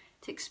use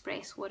to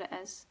express what it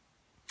is.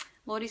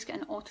 Laurie's got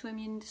an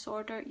autoimmune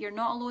disorder. You're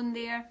not alone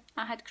there.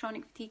 I had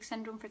chronic fatigue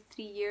syndrome for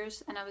 3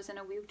 years and I was in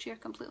a wheelchair,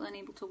 completely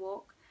unable to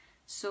walk.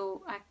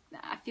 So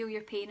I feel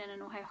your pain and I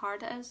know how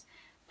hard it is.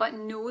 But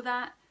know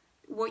that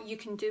what you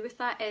can do with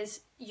that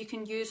is you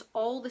can use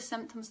all the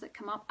symptoms that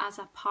come up as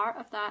a part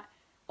of that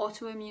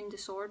autoimmune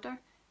disorder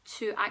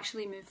to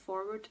actually move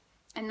forward.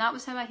 And that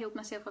was how I healed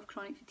myself of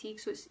chronic fatigue.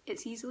 So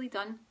it's easily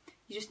done.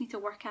 You just need to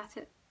work at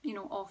it, you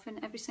know,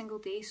 often, every single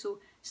day. So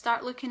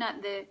start looking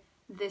at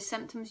the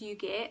symptoms you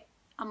get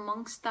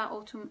amongst that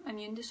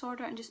autoimmune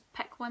disorder and just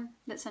pick one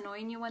that's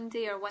annoying you one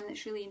day or one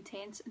that's really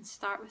intense and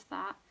start with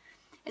that.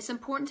 It's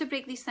important to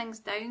break these things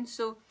down,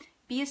 so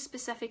be as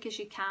specific as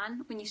you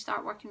can when you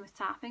start working with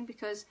tapping,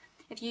 because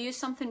if you use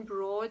something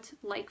broad,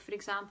 like for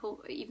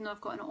example, even though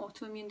I've got an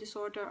autoimmune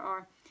disorder,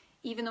 or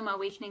even though my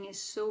awakening is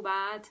so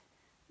bad,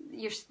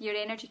 your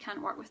energy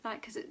can't work with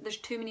that because there's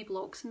too many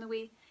blocks in the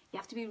way. You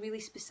have to be really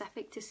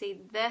specific to say,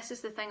 this is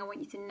the thing I want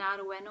you to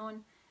narrow in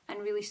on and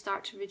really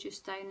start to reduce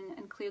down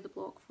and clear the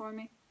block for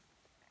me.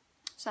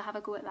 So have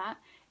a go at that.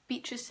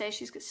 Beatrice says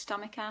she's got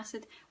stomach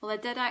acid. Well, I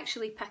did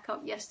actually pick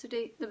up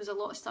yesterday, there was a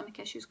lot of stomach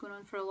issues going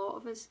on for a lot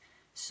of us.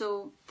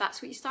 So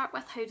that's what you start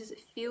with. How does it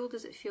feel?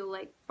 Does it feel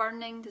like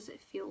burning? Does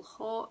it feel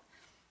hot?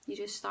 You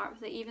just start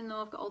with it. Even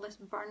though I've got all this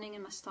burning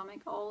in my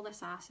stomach, all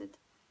this acid,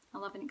 I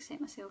love and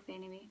accept myself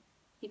anyway.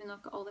 Even though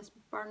I've got all this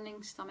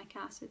burning stomach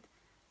acid,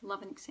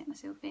 love and accept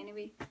myself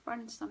anyway.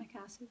 Burning stomach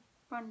acid,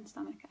 burning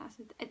stomach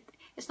acid.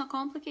 It's not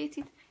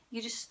complicated.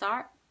 You just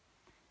start.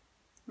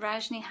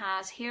 Rajni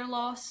has hair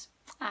loss.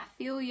 I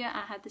feel you,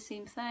 I had the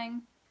same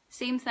thing.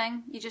 Same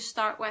thing, you just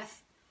start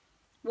with,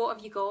 what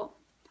have you got?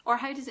 Or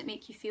how does it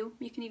make you feel?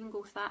 You can even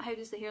go with that. How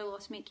does the hair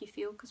loss make you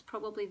feel? Because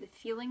probably the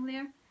feeling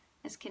there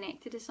is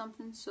connected to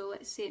something. So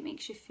let's say it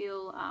makes you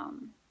feel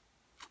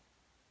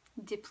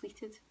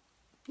depleted,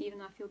 even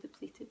though I feel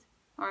depleted.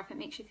 Or if it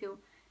makes you feel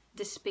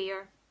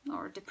despair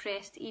or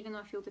depressed, even though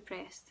I feel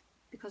depressed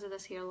because of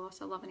this hair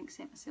loss, I love and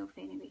accept myself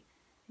anyway.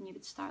 And you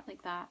would start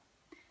like that.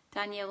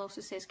 Danielle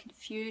also says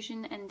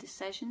confusion,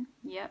 indecision.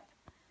 Yep.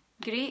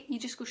 Great, you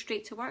just go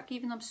straight to work.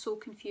 Even though I'm so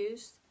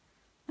confused,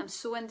 I'm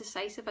so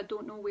indecisive, I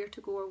don't know where to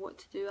go or what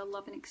to do, I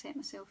love and accept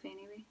myself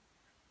anyway.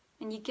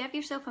 And you give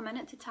yourself a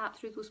minute to tap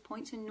through those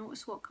points and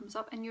notice what comes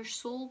up, and your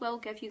soul will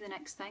give you the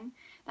next thing.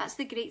 That's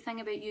the great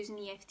thing about using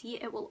EFT.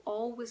 It will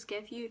always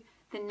give you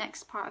the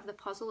next part of the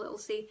puzzle. It'll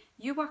say,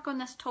 you work on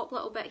this top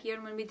little bit here,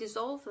 and when we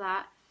dissolve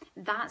that,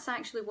 that's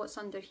actually what's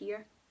under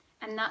here.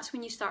 And that's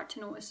when you start to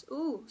notice,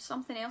 oh,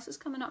 something else is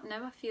coming up.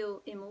 Now I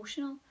feel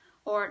emotional,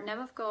 or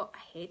now I've got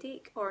a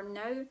headache, or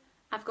now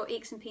I've got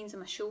aches and pains in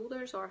my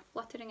shoulders, or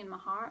fluttering in my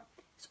heart.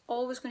 It's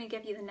always going to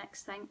give you the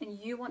next thing, and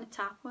you want to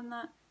tap on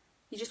that.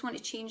 You just want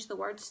to change the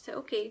words to,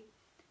 okay,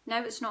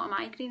 now it's not a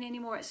migraine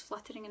anymore, it's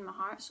fluttering in my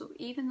heart. So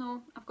even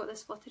though I've got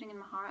this fluttering in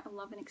my heart, I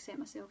love and accept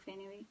myself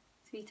anyway.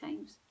 3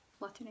 times.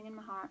 Fluttering in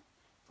my heart,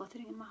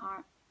 fluttering in my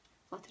heart,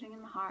 fluttering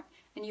in my heart.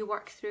 And you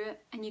work through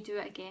it, and you do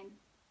it again.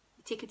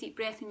 You take a deep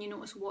breath and you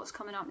notice what's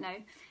coming up now.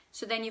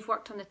 So then you've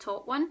worked on the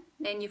top one,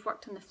 then you've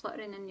worked on the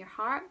fluttering in your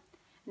heart,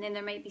 and then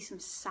there might be some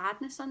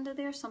sadness under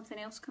there, something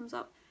else comes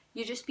up.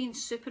 You're just being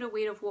super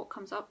aware of what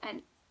comes up,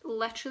 and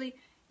literally,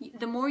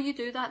 the more you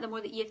do that, the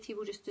more the EFT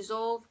will just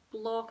dissolve,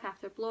 block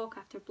after block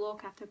after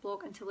block after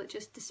block, until it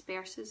just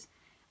disperses,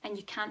 and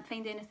you can't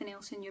find anything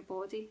else in your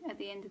body at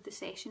the end of the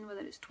session,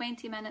 whether it's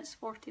 20 minutes,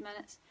 40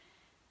 minutes,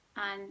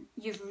 and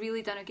you've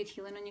really done a good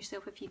healing on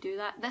yourself if you do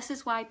that. This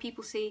is why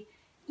people say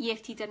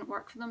EFT didn't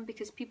work for them,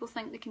 because people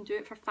think they can do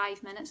it for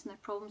 5 minutes and their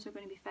problems are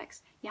going to be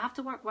fixed. You have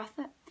to work with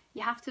it.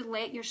 You have to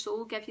let your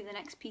soul give you the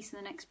next piece and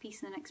the next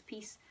piece and the next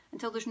piece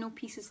until there's no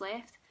pieces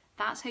left.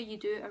 That's how you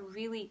do a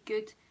really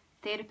good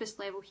therapist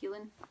level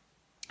healing,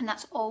 and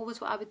that's always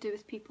what I would do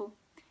with people.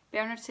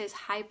 Bernard says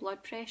high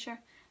blood pressure.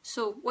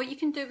 So what you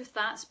can do with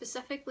that,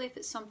 specifically if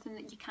it's something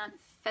that you can't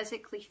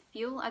physically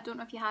feel, I don't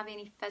know if you have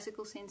any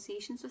physical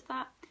sensations with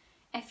that.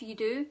 If you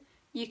do,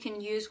 you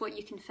can use what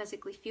you can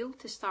physically feel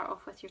to start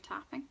off with your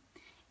tapping.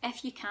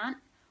 If you can't,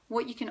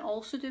 what you can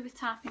also do with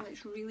tapping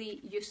that's really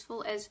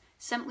useful is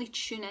simply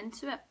tune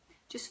into it.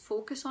 Just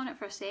focus on it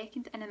for a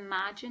second and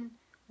imagine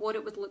what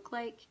it would look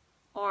like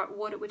or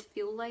what it would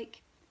feel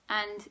like,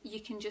 and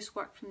you can just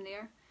work from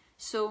there.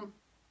 So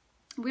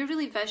we're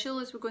really visual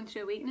as we're going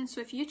through awakening,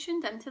 so if you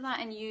tuned into that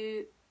and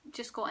you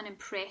just got an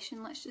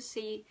impression, let's just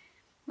say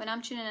when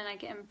I'm tuning in I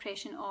get an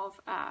impression of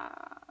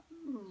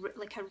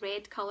like a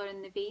red colour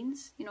in the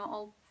veins, you know,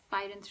 all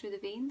firing through the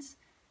veins,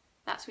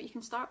 that's what you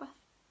can start with.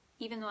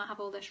 Even though I have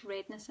all this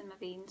redness in my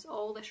veins,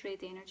 all this red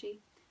energy,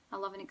 I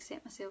love and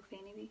accept myself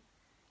anyway.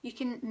 You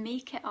can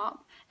make it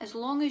up as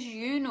long as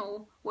you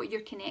know what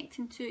you're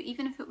connecting to.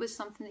 Even if it was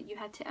something that you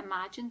had to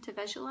imagine, to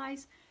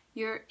visualise,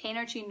 your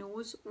energy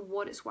knows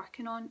what it's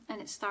working on and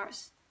it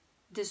starts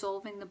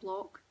dissolving the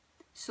block.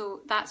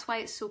 So that's why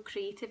it's so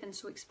creative and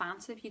so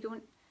expansive. You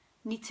don't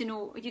need to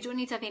know, you don't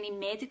need to have any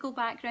medical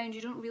background,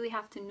 you don't really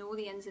have to know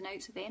the ins and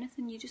outs of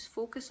anything. You just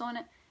focus on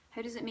it.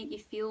 How does it make you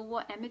feel?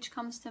 What image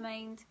comes to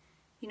mind?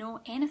 You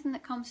know, anything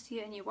that comes to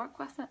you, and you work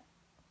with it.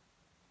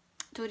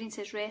 Doreen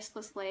says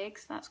restless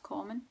legs, that's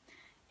common.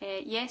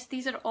 Yes,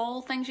 these are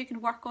all things you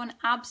can work on,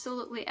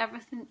 absolutely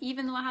everything.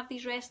 Even though I have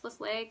these restless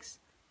legs,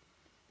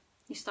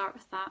 you start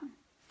with that.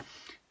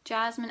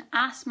 Jasmine,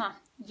 asthma,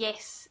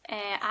 yes.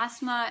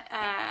 Asthma,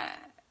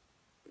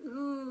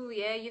 ooh,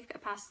 yeah, you've got a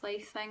past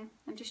life thing.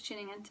 I'm just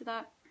tuning into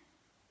that.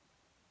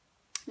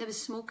 There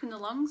was smoke in the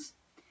lungs,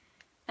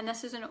 and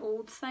this is an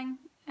old thing.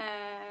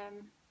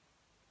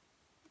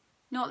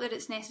 Not that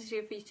it's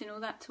necessary for you to know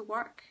that to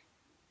work.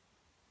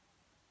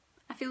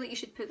 I feel like you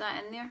should put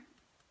that in there.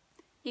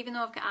 Even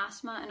though I've got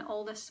asthma and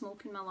all this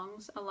smoke in my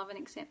lungs, I love and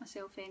accept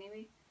myself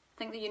anyway. I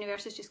think the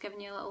universe is just giving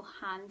you a little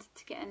hand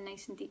to get in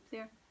nice and deep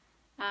there.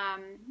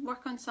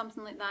 Work on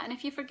something like that. And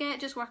if you forget,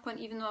 just work on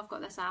even though I've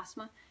got this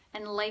asthma,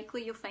 and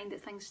likely you'll find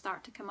that things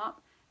start to come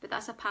up, but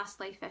that's a past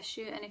life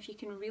issue, and if you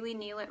can really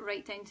nail it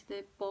right down to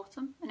the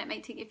bottom, and it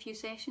might take you a few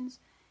sessions,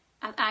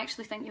 I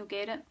actually think you'll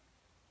get it.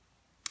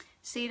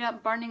 Sarah,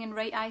 burning in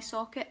right eye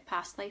socket,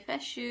 past life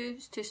issue,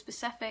 it's too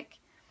specific.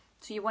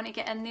 So you want to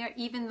get in there,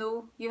 even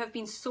though you have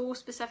been so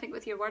specific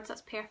with your words,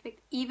 that's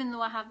perfect. Even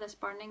though I have this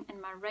burning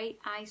in my right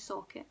eye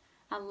socket,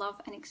 I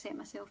love and accept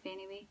myself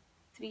anyway.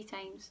 3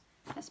 times.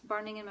 This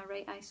burning in my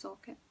right eye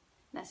socket.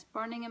 This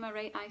burning in my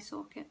right eye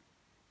socket.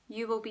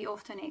 You will be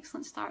off to an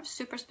excellent start.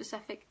 Super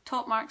specific.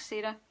 Top marks,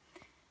 Sarah.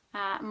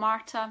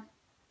 Marta.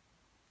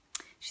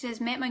 She says,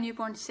 met my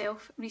newborn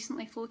self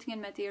recently, floating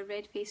in midair,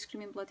 red face,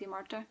 screaming bloody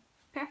murder.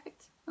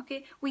 Perfect.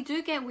 Okay, we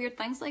do get weird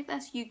things like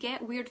this. You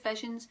get weird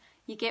visions,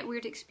 you get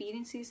weird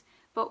experiences,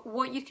 but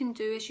what you can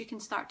do is you can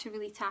start to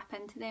really tap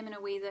into them in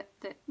a way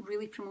that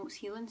really promotes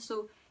healing.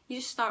 So you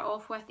just start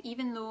off with,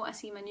 even though I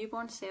see my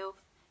newborn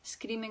self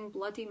screaming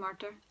bloody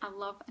murder, I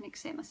love and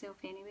accept myself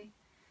anyway.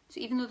 So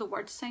even though the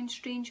words sound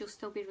strange, you'll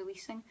still be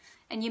releasing.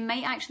 And you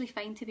might actually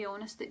find, to be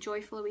honest, that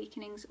Joyful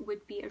Awakenings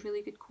would be a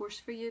really good course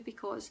for you,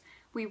 because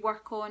we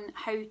work on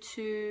how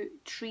to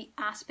treat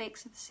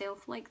aspects of the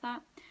self like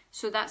that.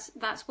 So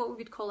that's what we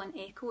would call an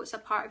echo. It's a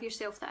part of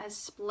yourself that has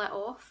split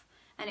off,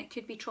 and it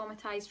could be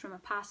traumatized from a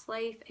past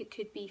life, it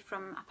could be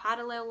from a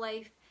parallel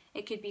life,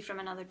 it could be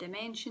from another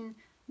dimension.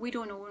 We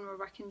don't know when we're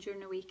working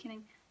during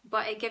awakening,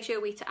 but it gives you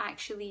a way to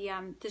actually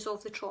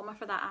dissolve the trauma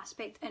for that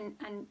aspect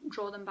and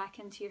draw them back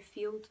into your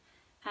field.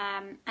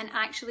 And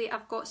actually,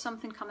 I've got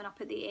something coming up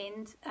at the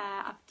end.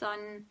 I've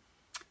done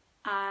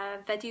a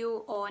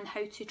video on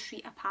how to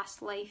treat a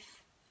past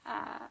life,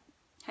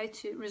 how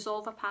to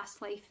resolve a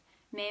past life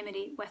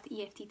memory with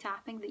EFT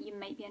tapping that you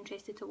might be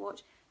interested to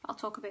watch. I'll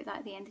talk about that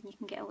at the end, and you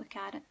can get a look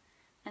at it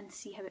and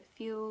see how it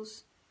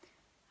feels.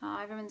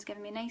 Everyone's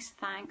giving me nice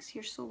thanks.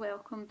 You're so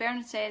welcome.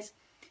 Bernard says,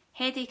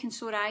 headache and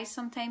sore eyes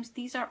sometimes.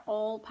 These are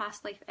all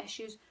past life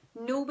issues.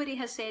 Nobody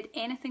has said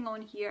anything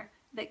on here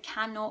that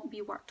cannot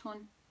be worked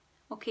on.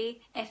 Okay?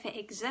 If it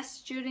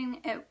exists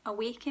during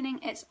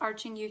awakening, it's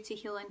urging you to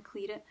heal and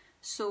clear it.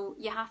 So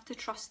you have to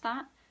trust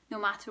that, no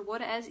matter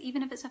what it is.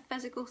 Even if it's a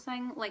physical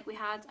thing, like we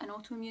had an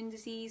autoimmune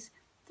disease,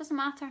 doesn't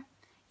matter.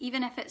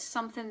 Even if it's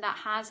something that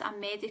has a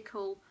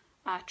medical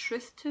a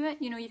truth to it.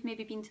 You know, you've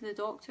maybe been to the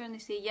doctor and they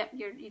say, yep,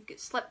 you've got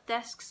slipped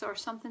discs or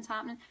something's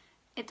happening.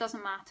 It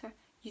doesn't matter.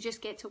 You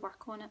just get to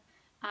work on it.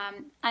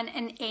 And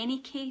in any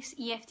case,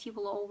 EFT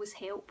will always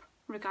help,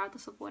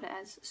 regardless of what it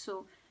is.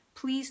 So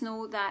please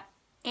know that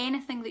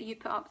anything that you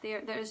put up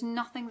there, there is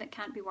nothing that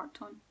can't be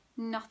worked on.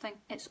 Nothing.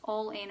 It's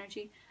all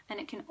energy and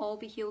it can all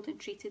be healed and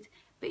treated.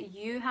 But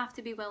you have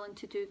to be willing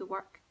to do the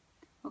work.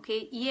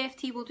 Okay,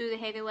 EFT will do the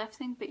heavy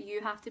lifting, but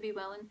you have to be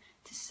willing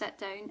to sit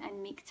down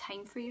and make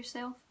time for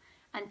yourself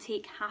and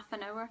take half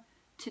an hour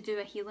to do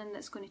a healing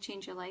that's going to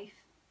change your life.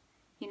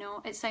 You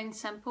know, it sounds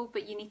simple,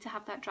 but you need to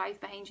have that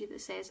drive behind you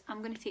that says,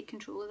 I'm going to take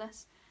control of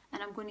this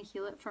and I'm going to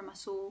heal it for my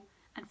soul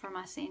and for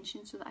my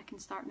ascension so that I can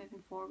start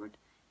moving forward.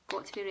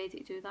 Got to be ready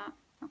to do that,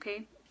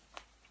 okay?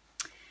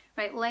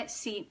 Right, let's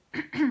see.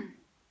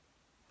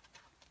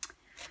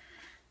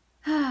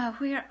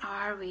 Where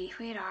are we?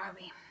 Where are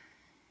we?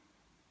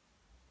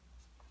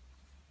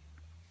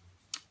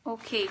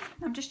 Okay,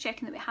 I'm just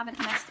checking that we haven't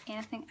missed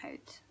anything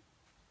out.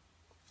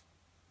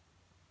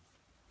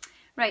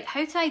 Right,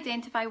 how to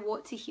identify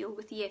what to heal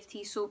with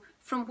EFT. So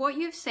from what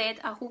you've said,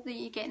 I hope that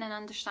you're getting an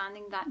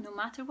understanding that no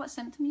matter what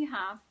symptom you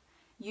have,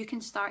 you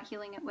can start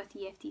healing it with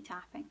EFT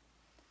tapping.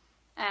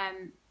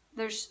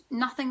 There's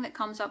nothing that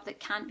comes up that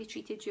can't be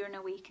treated during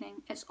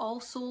awakening. It's all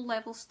soul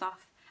level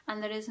stuff,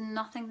 and there is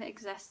nothing that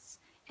exists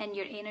in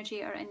your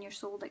energy or in your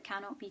soul that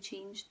cannot be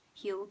changed,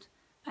 healed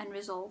and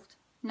resolved.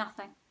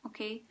 Nothing,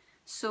 okay?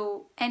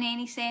 So in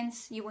any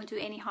sense, you won't do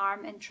any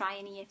harm in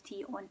trying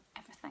EFT on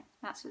everything.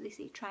 That's what they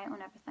say, try it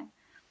on everything.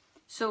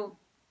 So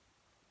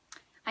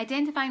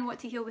identifying what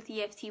to heal with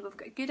EFT, we've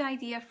got a good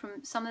idea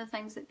from some of the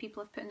things that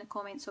people have put in the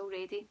comments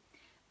already.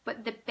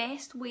 But the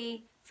best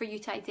way for you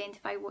to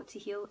identify what to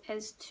heal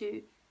is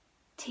to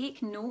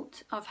take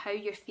note of how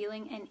you're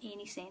feeling in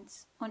any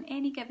sense. On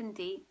any given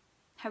day,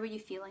 how are you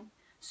feeling?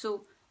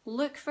 So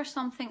look for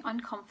something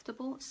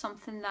uncomfortable,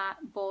 something that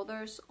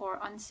bothers or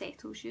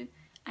unsettles you,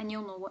 and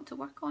you'll know what to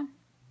work on.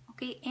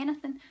 Okay,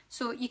 anything.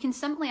 So you can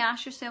simply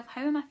ask yourself,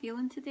 how am I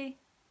feeling today?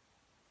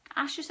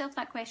 Ask yourself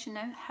that question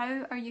now.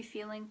 How are you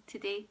feeling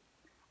today?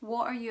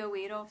 What are you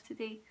aware of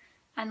today?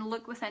 And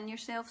look within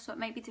yourself. So it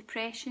might be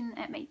depression,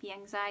 it might be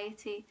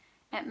anxiety,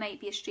 it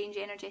might be a strange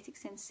energetic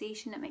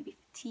sensation, it might be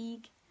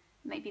fatigue,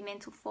 it might be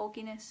mental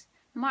fogginess.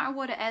 No matter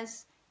what it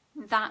is,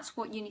 that's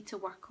what you need to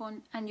work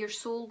on, and your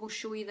soul will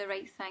show you the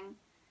right thing.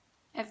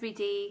 Every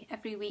day,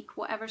 every week,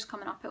 whatever's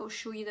coming up, it will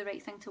show you the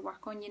right thing to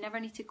work on. You never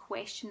need to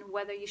question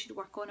whether you should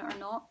work on it or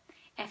not.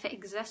 If it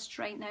exists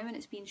right now and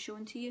it's being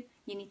shown to you,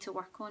 you need to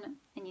work on it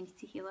and you need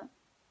to heal it.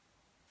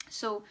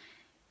 So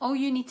all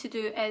you need to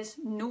do is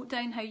note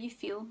down how you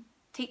feel,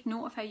 take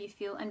note of how you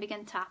feel and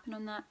begin tapping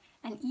on that.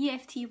 And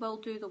EFT will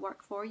do the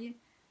work for you.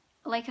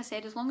 Like I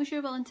said, as long as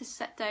you're willing to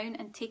sit down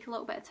and take a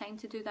little bit of time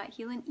to do that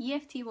healing,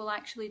 EFT will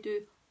actually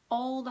do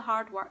all the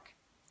hard work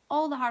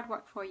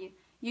for you.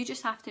 You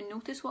just have to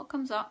notice what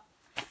comes up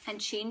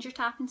and change your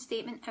tapping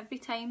statement every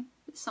time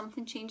that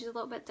something changes a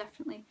little bit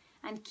differently,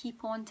 and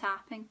keep on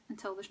tapping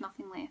until there's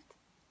nothing left.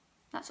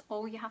 That's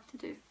all you have to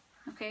do,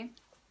 okay?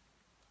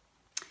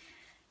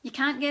 You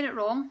can't get it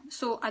wrong,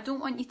 so I don't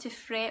want you to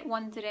fret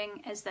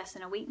wondering, is this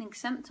an awakening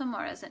symptom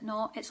or is it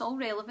not? It's all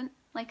relevant.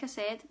 Like I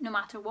said, no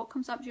matter what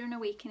comes up during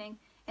awakening,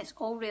 it's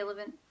all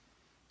relevant.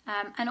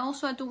 And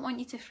also I don't want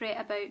you to fret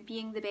about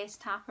being the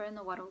best tapper in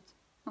the world,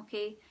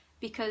 okay?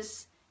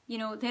 Because, you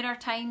know, there are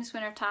times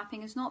when our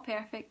tapping is not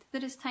perfect.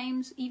 There is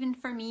times, even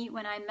for me,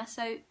 when I miss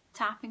out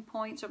tapping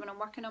points or when I'm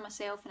working on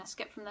myself and I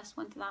skip from this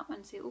one to that one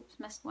and say, oops,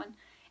 missed one.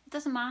 It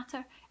doesn't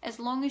matter. As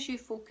long as you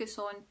focus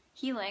on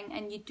healing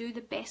and you do the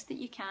best that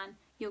you can,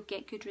 you'll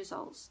get good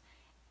results.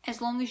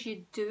 As long as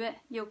you do it,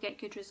 you'll get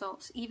good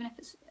results, even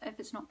if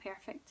it's not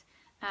perfect.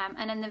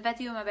 And in the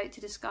video I'm about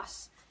to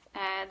discuss,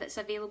 that's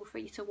available for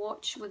you to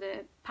watch with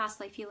a past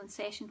life healing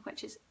session,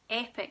 which is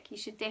epic. You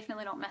should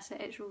definitely not miss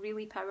it. It's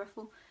really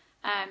powerful.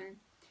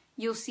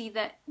 You'll see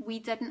that we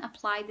didn't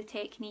apply the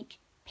technique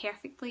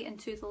perfectly and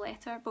to the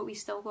letter, but we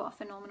still got a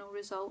phenomenal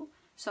result.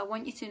 So I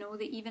want you to know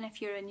that even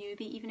if you're a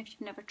newbie, even if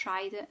you've never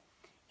tried it,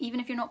 even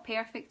if you're not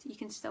perfect, you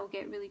can still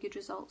get really good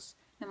results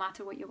no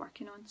matter what you're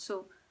working on.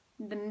 So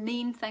the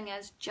main thing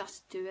is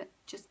just do it.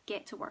 Just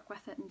get to work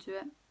with it and do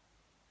it.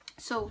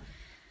 So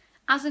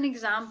as an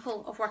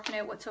example of working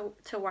out what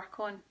to work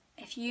on,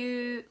 if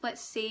you,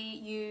 let's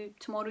say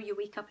tomorrow you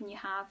wake up and you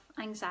have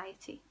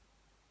anxiety,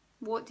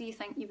 what do you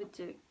think you would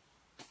do?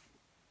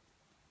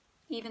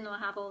 Even though I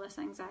have all this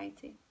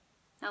anxiety,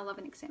 I love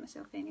and accept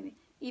myself anyway.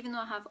 Even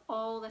though I have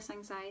all this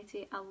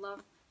anxiety, I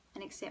love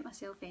and accept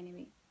myself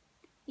anyway.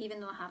 Even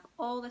though I have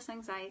all this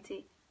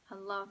anxiety, I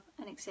love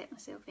and accept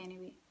myself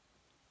anyway.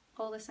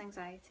 All this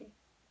anxiety.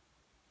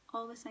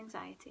 All this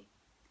anxiety.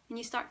 And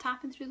you start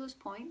tapping through those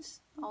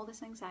points. All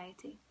this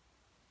anxiety.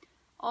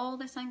 All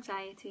this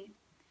anxiety.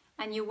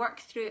 And you work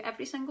through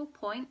every single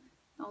point.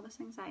 All this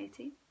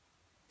anxiety.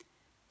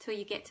 Till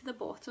you get to the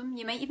bottom.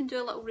 You might even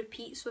do a little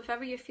repeat. So if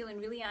ever you're feeling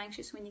really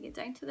anxious when you get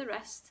down to the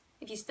wrist,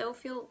 if you still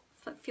feel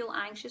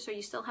anxious or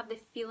you still have the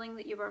feeling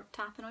that you were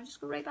tapping on,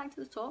 just go right back to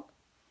the top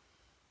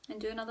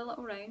and do another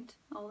little round,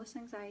 all this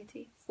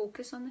anxiety,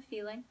 focus on the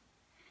feeling.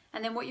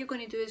 And then what you're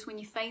going to do is when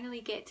you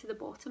finally get to the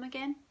bottom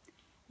again,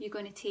 you're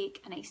going to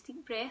take a nice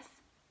deep breath,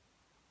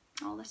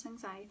 all this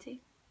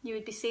anxiety. You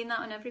would be saying that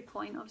on every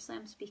point, obviously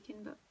I'm speaking,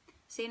 but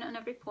saying it on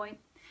every point.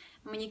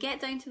 And when you get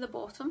down to the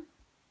bottom,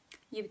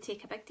 you would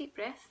take a big deep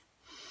breath,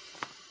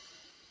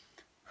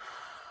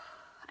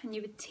 and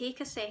you would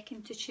take a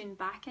second to tune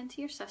back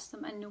into your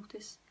system and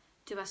notice,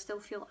 do I still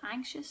feel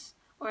anxious,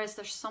 or is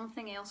there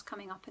something else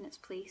coming up in its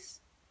place?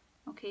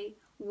 Okay,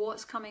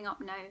 what's coming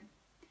up now?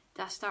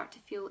 Do I start to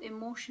feel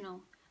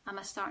emotional? Am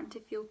I starting to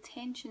feel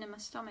tension in my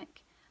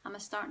stomach? Am I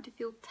starting to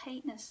feel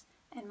tightness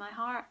in my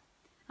heart?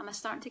 Am I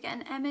starting to get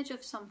an image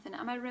of something?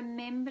 Am I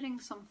remembering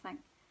something?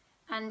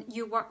 And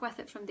you work with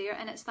it from there,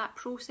 and it's that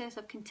process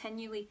of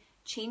continually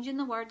changing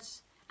the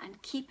words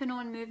and keeping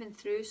on moving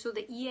through. So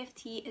the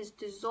EFT is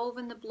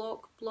dissolving the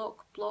block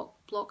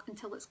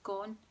until it's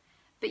gone.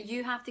 But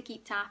you have to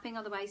keep tapping,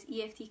 otherwise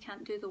EFT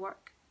can't do the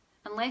work.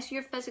 Unless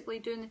you're physically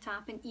doing the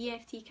tapping,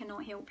 EFT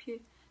cannot help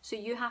you. So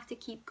you have to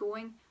keep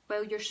going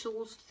while your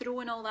soul's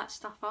throwing all that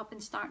stuff up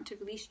and starting to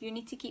release. You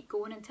need to keep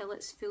going until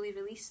it's fully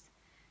released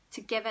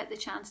to give it the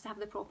chance to have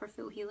the proper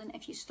full healing.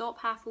 If you stop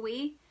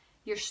halfway,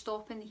 you're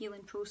stopping the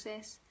healing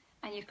process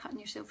and you're cutting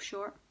yourself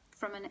short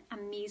from an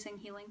amazing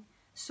healing.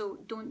 So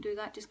don't do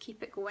that, just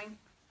keep it going.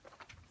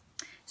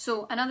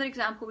 So another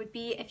example would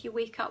be if you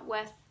wake up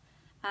with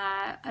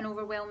an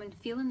overwhelming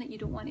feeling that you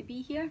don't want to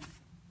be here,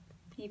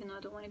 even though I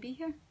don't want to be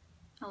here.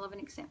 I love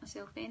and accept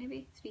myself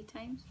anyway, 3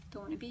 times.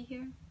 Don't want to be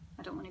here.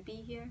 I don't want to be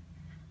here.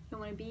 Don't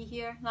want to be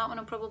here. That one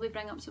will probably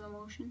bring up some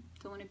emotion.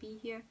 Don't want to be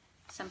here.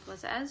 Simple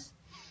as it is.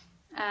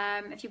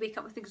 If you wake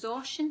up with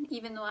exhaustion,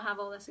 even though I have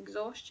all this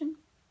exhaustion.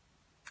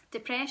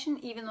 Depression,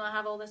 even though I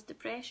have all this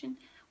depression.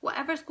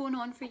 Whatever's going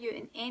on for you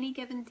in any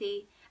given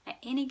day, at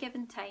any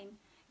given time,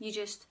 you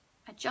just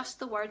adjust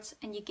the words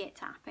and you get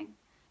tapping.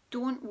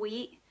 Don't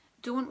wait.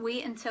 Don't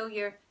wait until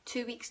you're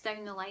 2 weeks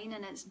down the line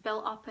and it's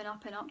built up and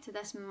up and up to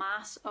this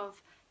mass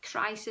of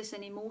crisis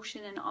and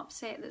emotion and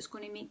upset that's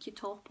going to make you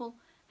topple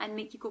and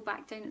make you go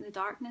back down into the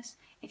darkness.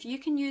 If you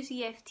can use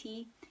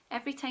EFT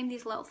every time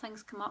these little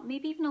things come up,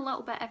 maybe even a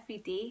little bit every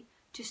day,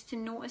 just to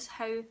notice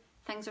how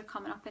things are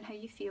coming up and how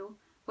you feel,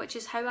 which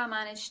is how I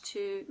managed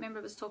to, remember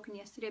I was talking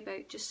yesterday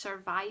about just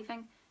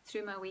surviving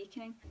through my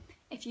awakening.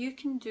 If you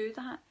can do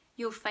that,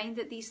 you'll find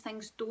that these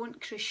things don't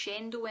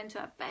crescendo into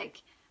a big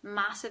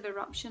massive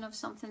eruption of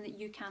something that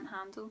you can't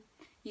handle.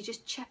 You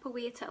just chip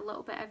away at it a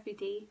little bit every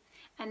day,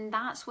 and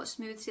that's what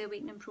smooths the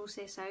awakening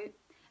process out.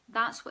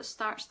 That's what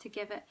starts to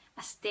give it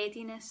a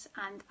steadiness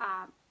and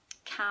a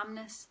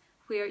calmness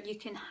where you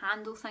can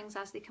handle things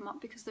as they come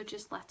up because they're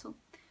just little.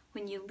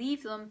 When you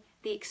leave them,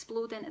 they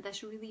explode into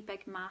this really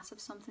big mass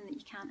of something that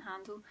you can't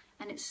handle,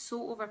 and it's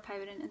so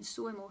overpowering and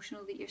so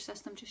emotional that your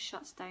system just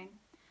shuts down.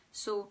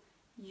 So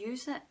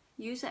use it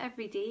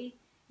every day,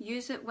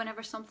 use it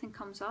whenever something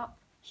comes up.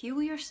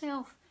 Heal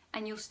yourself,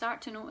 and you'll start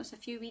to notice a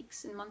few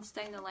weeks and months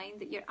down the line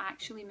that you're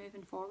actually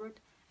moving forward,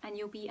 and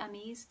you'll be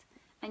amazed,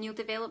 and you'll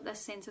develop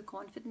this sense of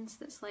confidence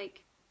that's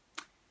like,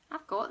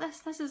 I've got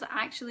this is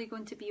actually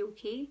going to be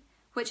okay,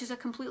 which is a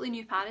completely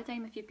new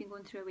paradigm if you've been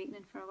going through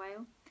awakening for a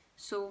while.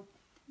 So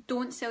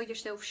don't sell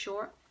yourself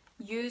short,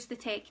 use the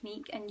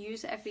technique and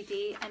use it every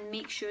day, and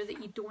make sure that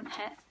you don't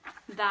hit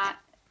that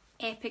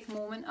epic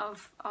moment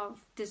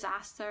of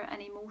disaster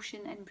and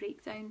emotion and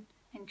breakdown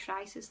and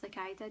crisis like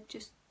I did.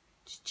 Just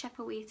chip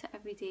away at it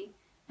every day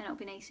and it'll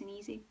be nice and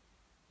easy.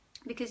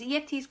 Because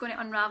EFT is going to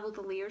unravel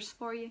the layers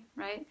for you,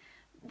 right?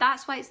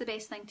 That's why it's the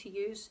best thing to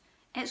use.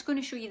 It's going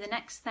to show you the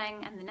next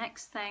thing and the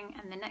next thing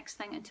and the next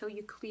thing until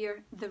you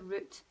clear the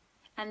root.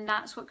 And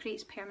that's what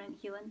creates permanent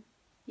healing.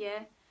 Yeah?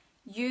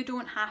 You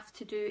don't have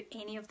to do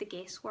any of the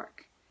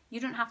guesswork.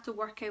 You don't have to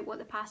work out what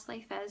the past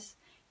life is.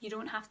 You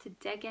don't have to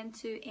dig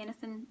into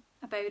anything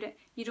about it.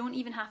 You don't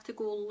even have to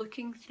go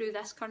looking through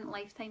this current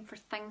lifetime for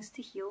things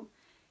to heal.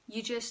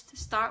 You just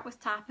start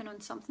with tapping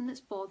on something that's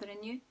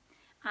bothering you,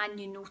 and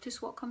you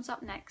notice what comes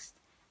up next,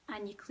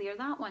 and you clear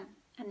that one.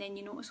 And then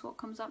you notice what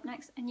comes up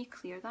next, and you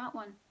clear that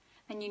one.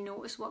 And you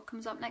notice what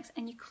comes up next,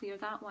 and you clear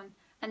that one,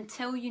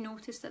 until you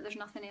notice that there's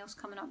nothing else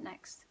coming up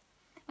next.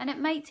 And it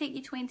might take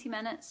you 20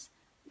 minutes,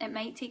 it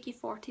might take you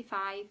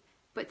 45,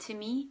 but to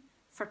me,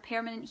 for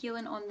permanent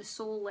healing on the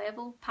soul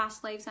level,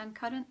 past lives and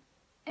current,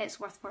 it's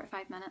worth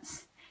 45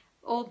 minutes.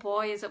 Oh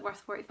boy, is it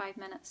worth 45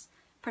 minutes.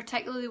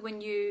 Particularly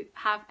when you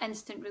have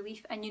instant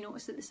relief and you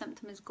notice that the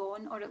symptom is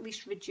gone, or at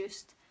least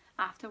reduced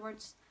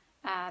afterwards.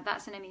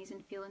 That's an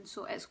amazing feeling,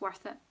 so it's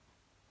worth it.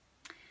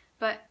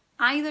 But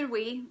either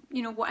way,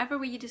 you know, whatever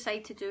way you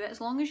decide to do it,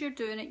 as long as you're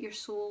doing it, your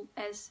soul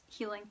is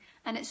healing.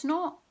 And it's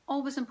not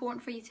always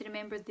important for you to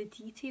remember the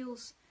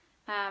details.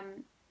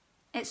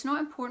 It's not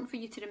important for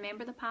you to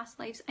remember the past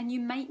lives, and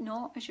you might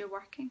not as you're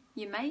working.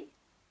 You might,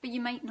 but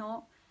you might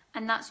not,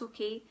 and that's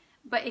okay.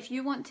 But if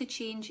you want to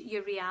change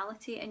your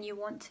reality and you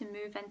want to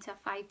move into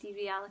a 5D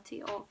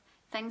reality of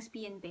things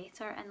being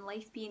better and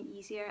life being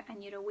easier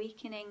and your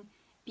awakening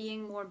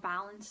being more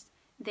balanced,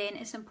 then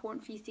it's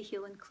important for you to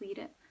heal and clear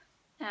it.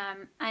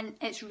 And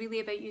it's really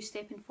about you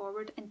stepping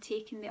forward and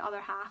taking the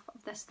other half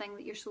of this thing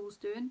that your soul's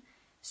doing,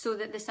 so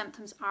that the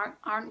symptoms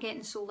aren't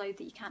getting so loud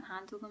that you can't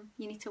handle them.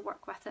 You need to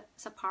work with it.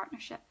 It's a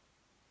partnership.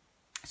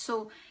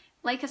 So,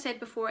 like I said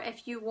before,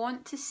 if you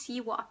want to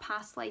see what a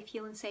past life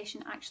healing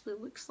session actually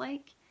looks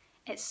like,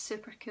 it's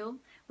super cool.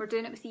 We're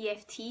doing it with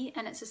EFT,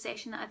 and it's a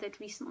session that I did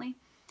recently.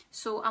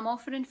 So I'm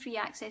offering free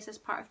access as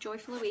part of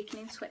Joyful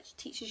Awakenings, which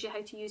teaches you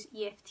how to use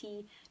EFT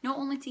not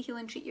only to heal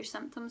and treat your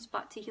symptoms,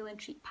 but to heal and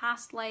treat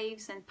past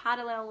lives and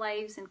parallel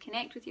lives and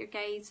connect with your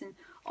guides and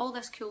all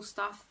this cool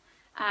stuff.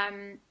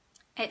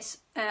 It's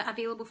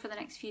available for the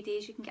next few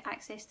days. You can get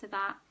access to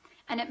that.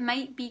 And it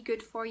might be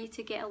good for you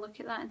to get a look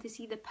at that and to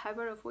see the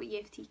power of what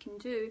EFT can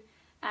do,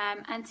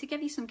 and to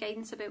give you some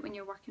guidance about when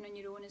you're working on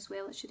your own as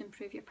well. It should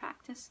improve your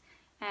practice.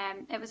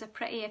 It was a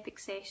pretty epic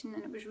session,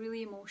 and it was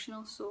really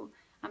emotional, so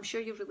I'm sure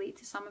you'll relate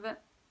to some of it.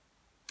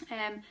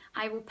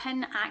 I will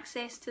pin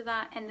access to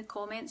that in the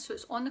comments, so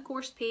it's on the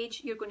course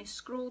page. You're going to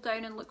scroll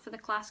down and look for the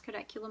class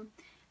curriculum,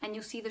 and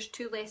you'll see there's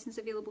 2 lessons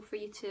available for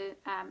you to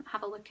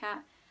have a look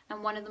at,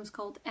 and one of them's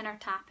called Inner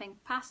Tapping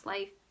Past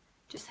Life.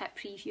 Just hit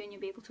preview and you'll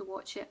be able to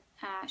watch it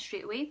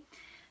straight away.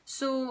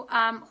 So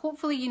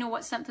hopefully you know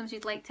what symptoms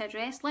you'd like to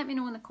address. Let me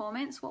know in the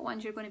comments what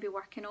ones you're going to be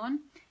working on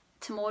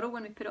tomorrow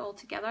when we put it all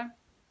together.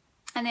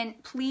 And then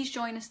please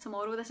join us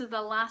tomorrow. This is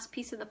the last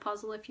piece of the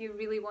puzzle if you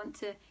really want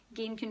to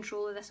gain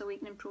control of this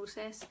awakening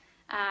process.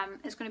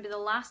 It's going to be the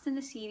last in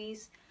the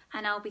series,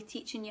 and I'll be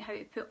teaching you how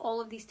to put all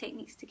of these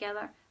techniques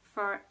together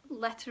for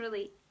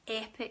literally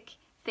epic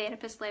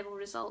therapist level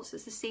results.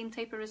 It's the same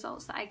type of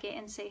results that I get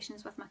in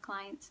sessions with my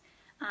clients.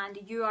 And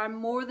you are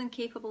more than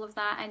capable of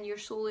that, and your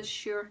soul is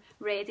sure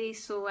ready.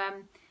 So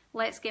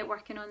let's get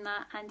working on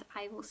that, and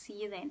I will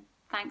see you then.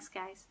 Thanks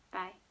guys.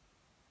 Bye.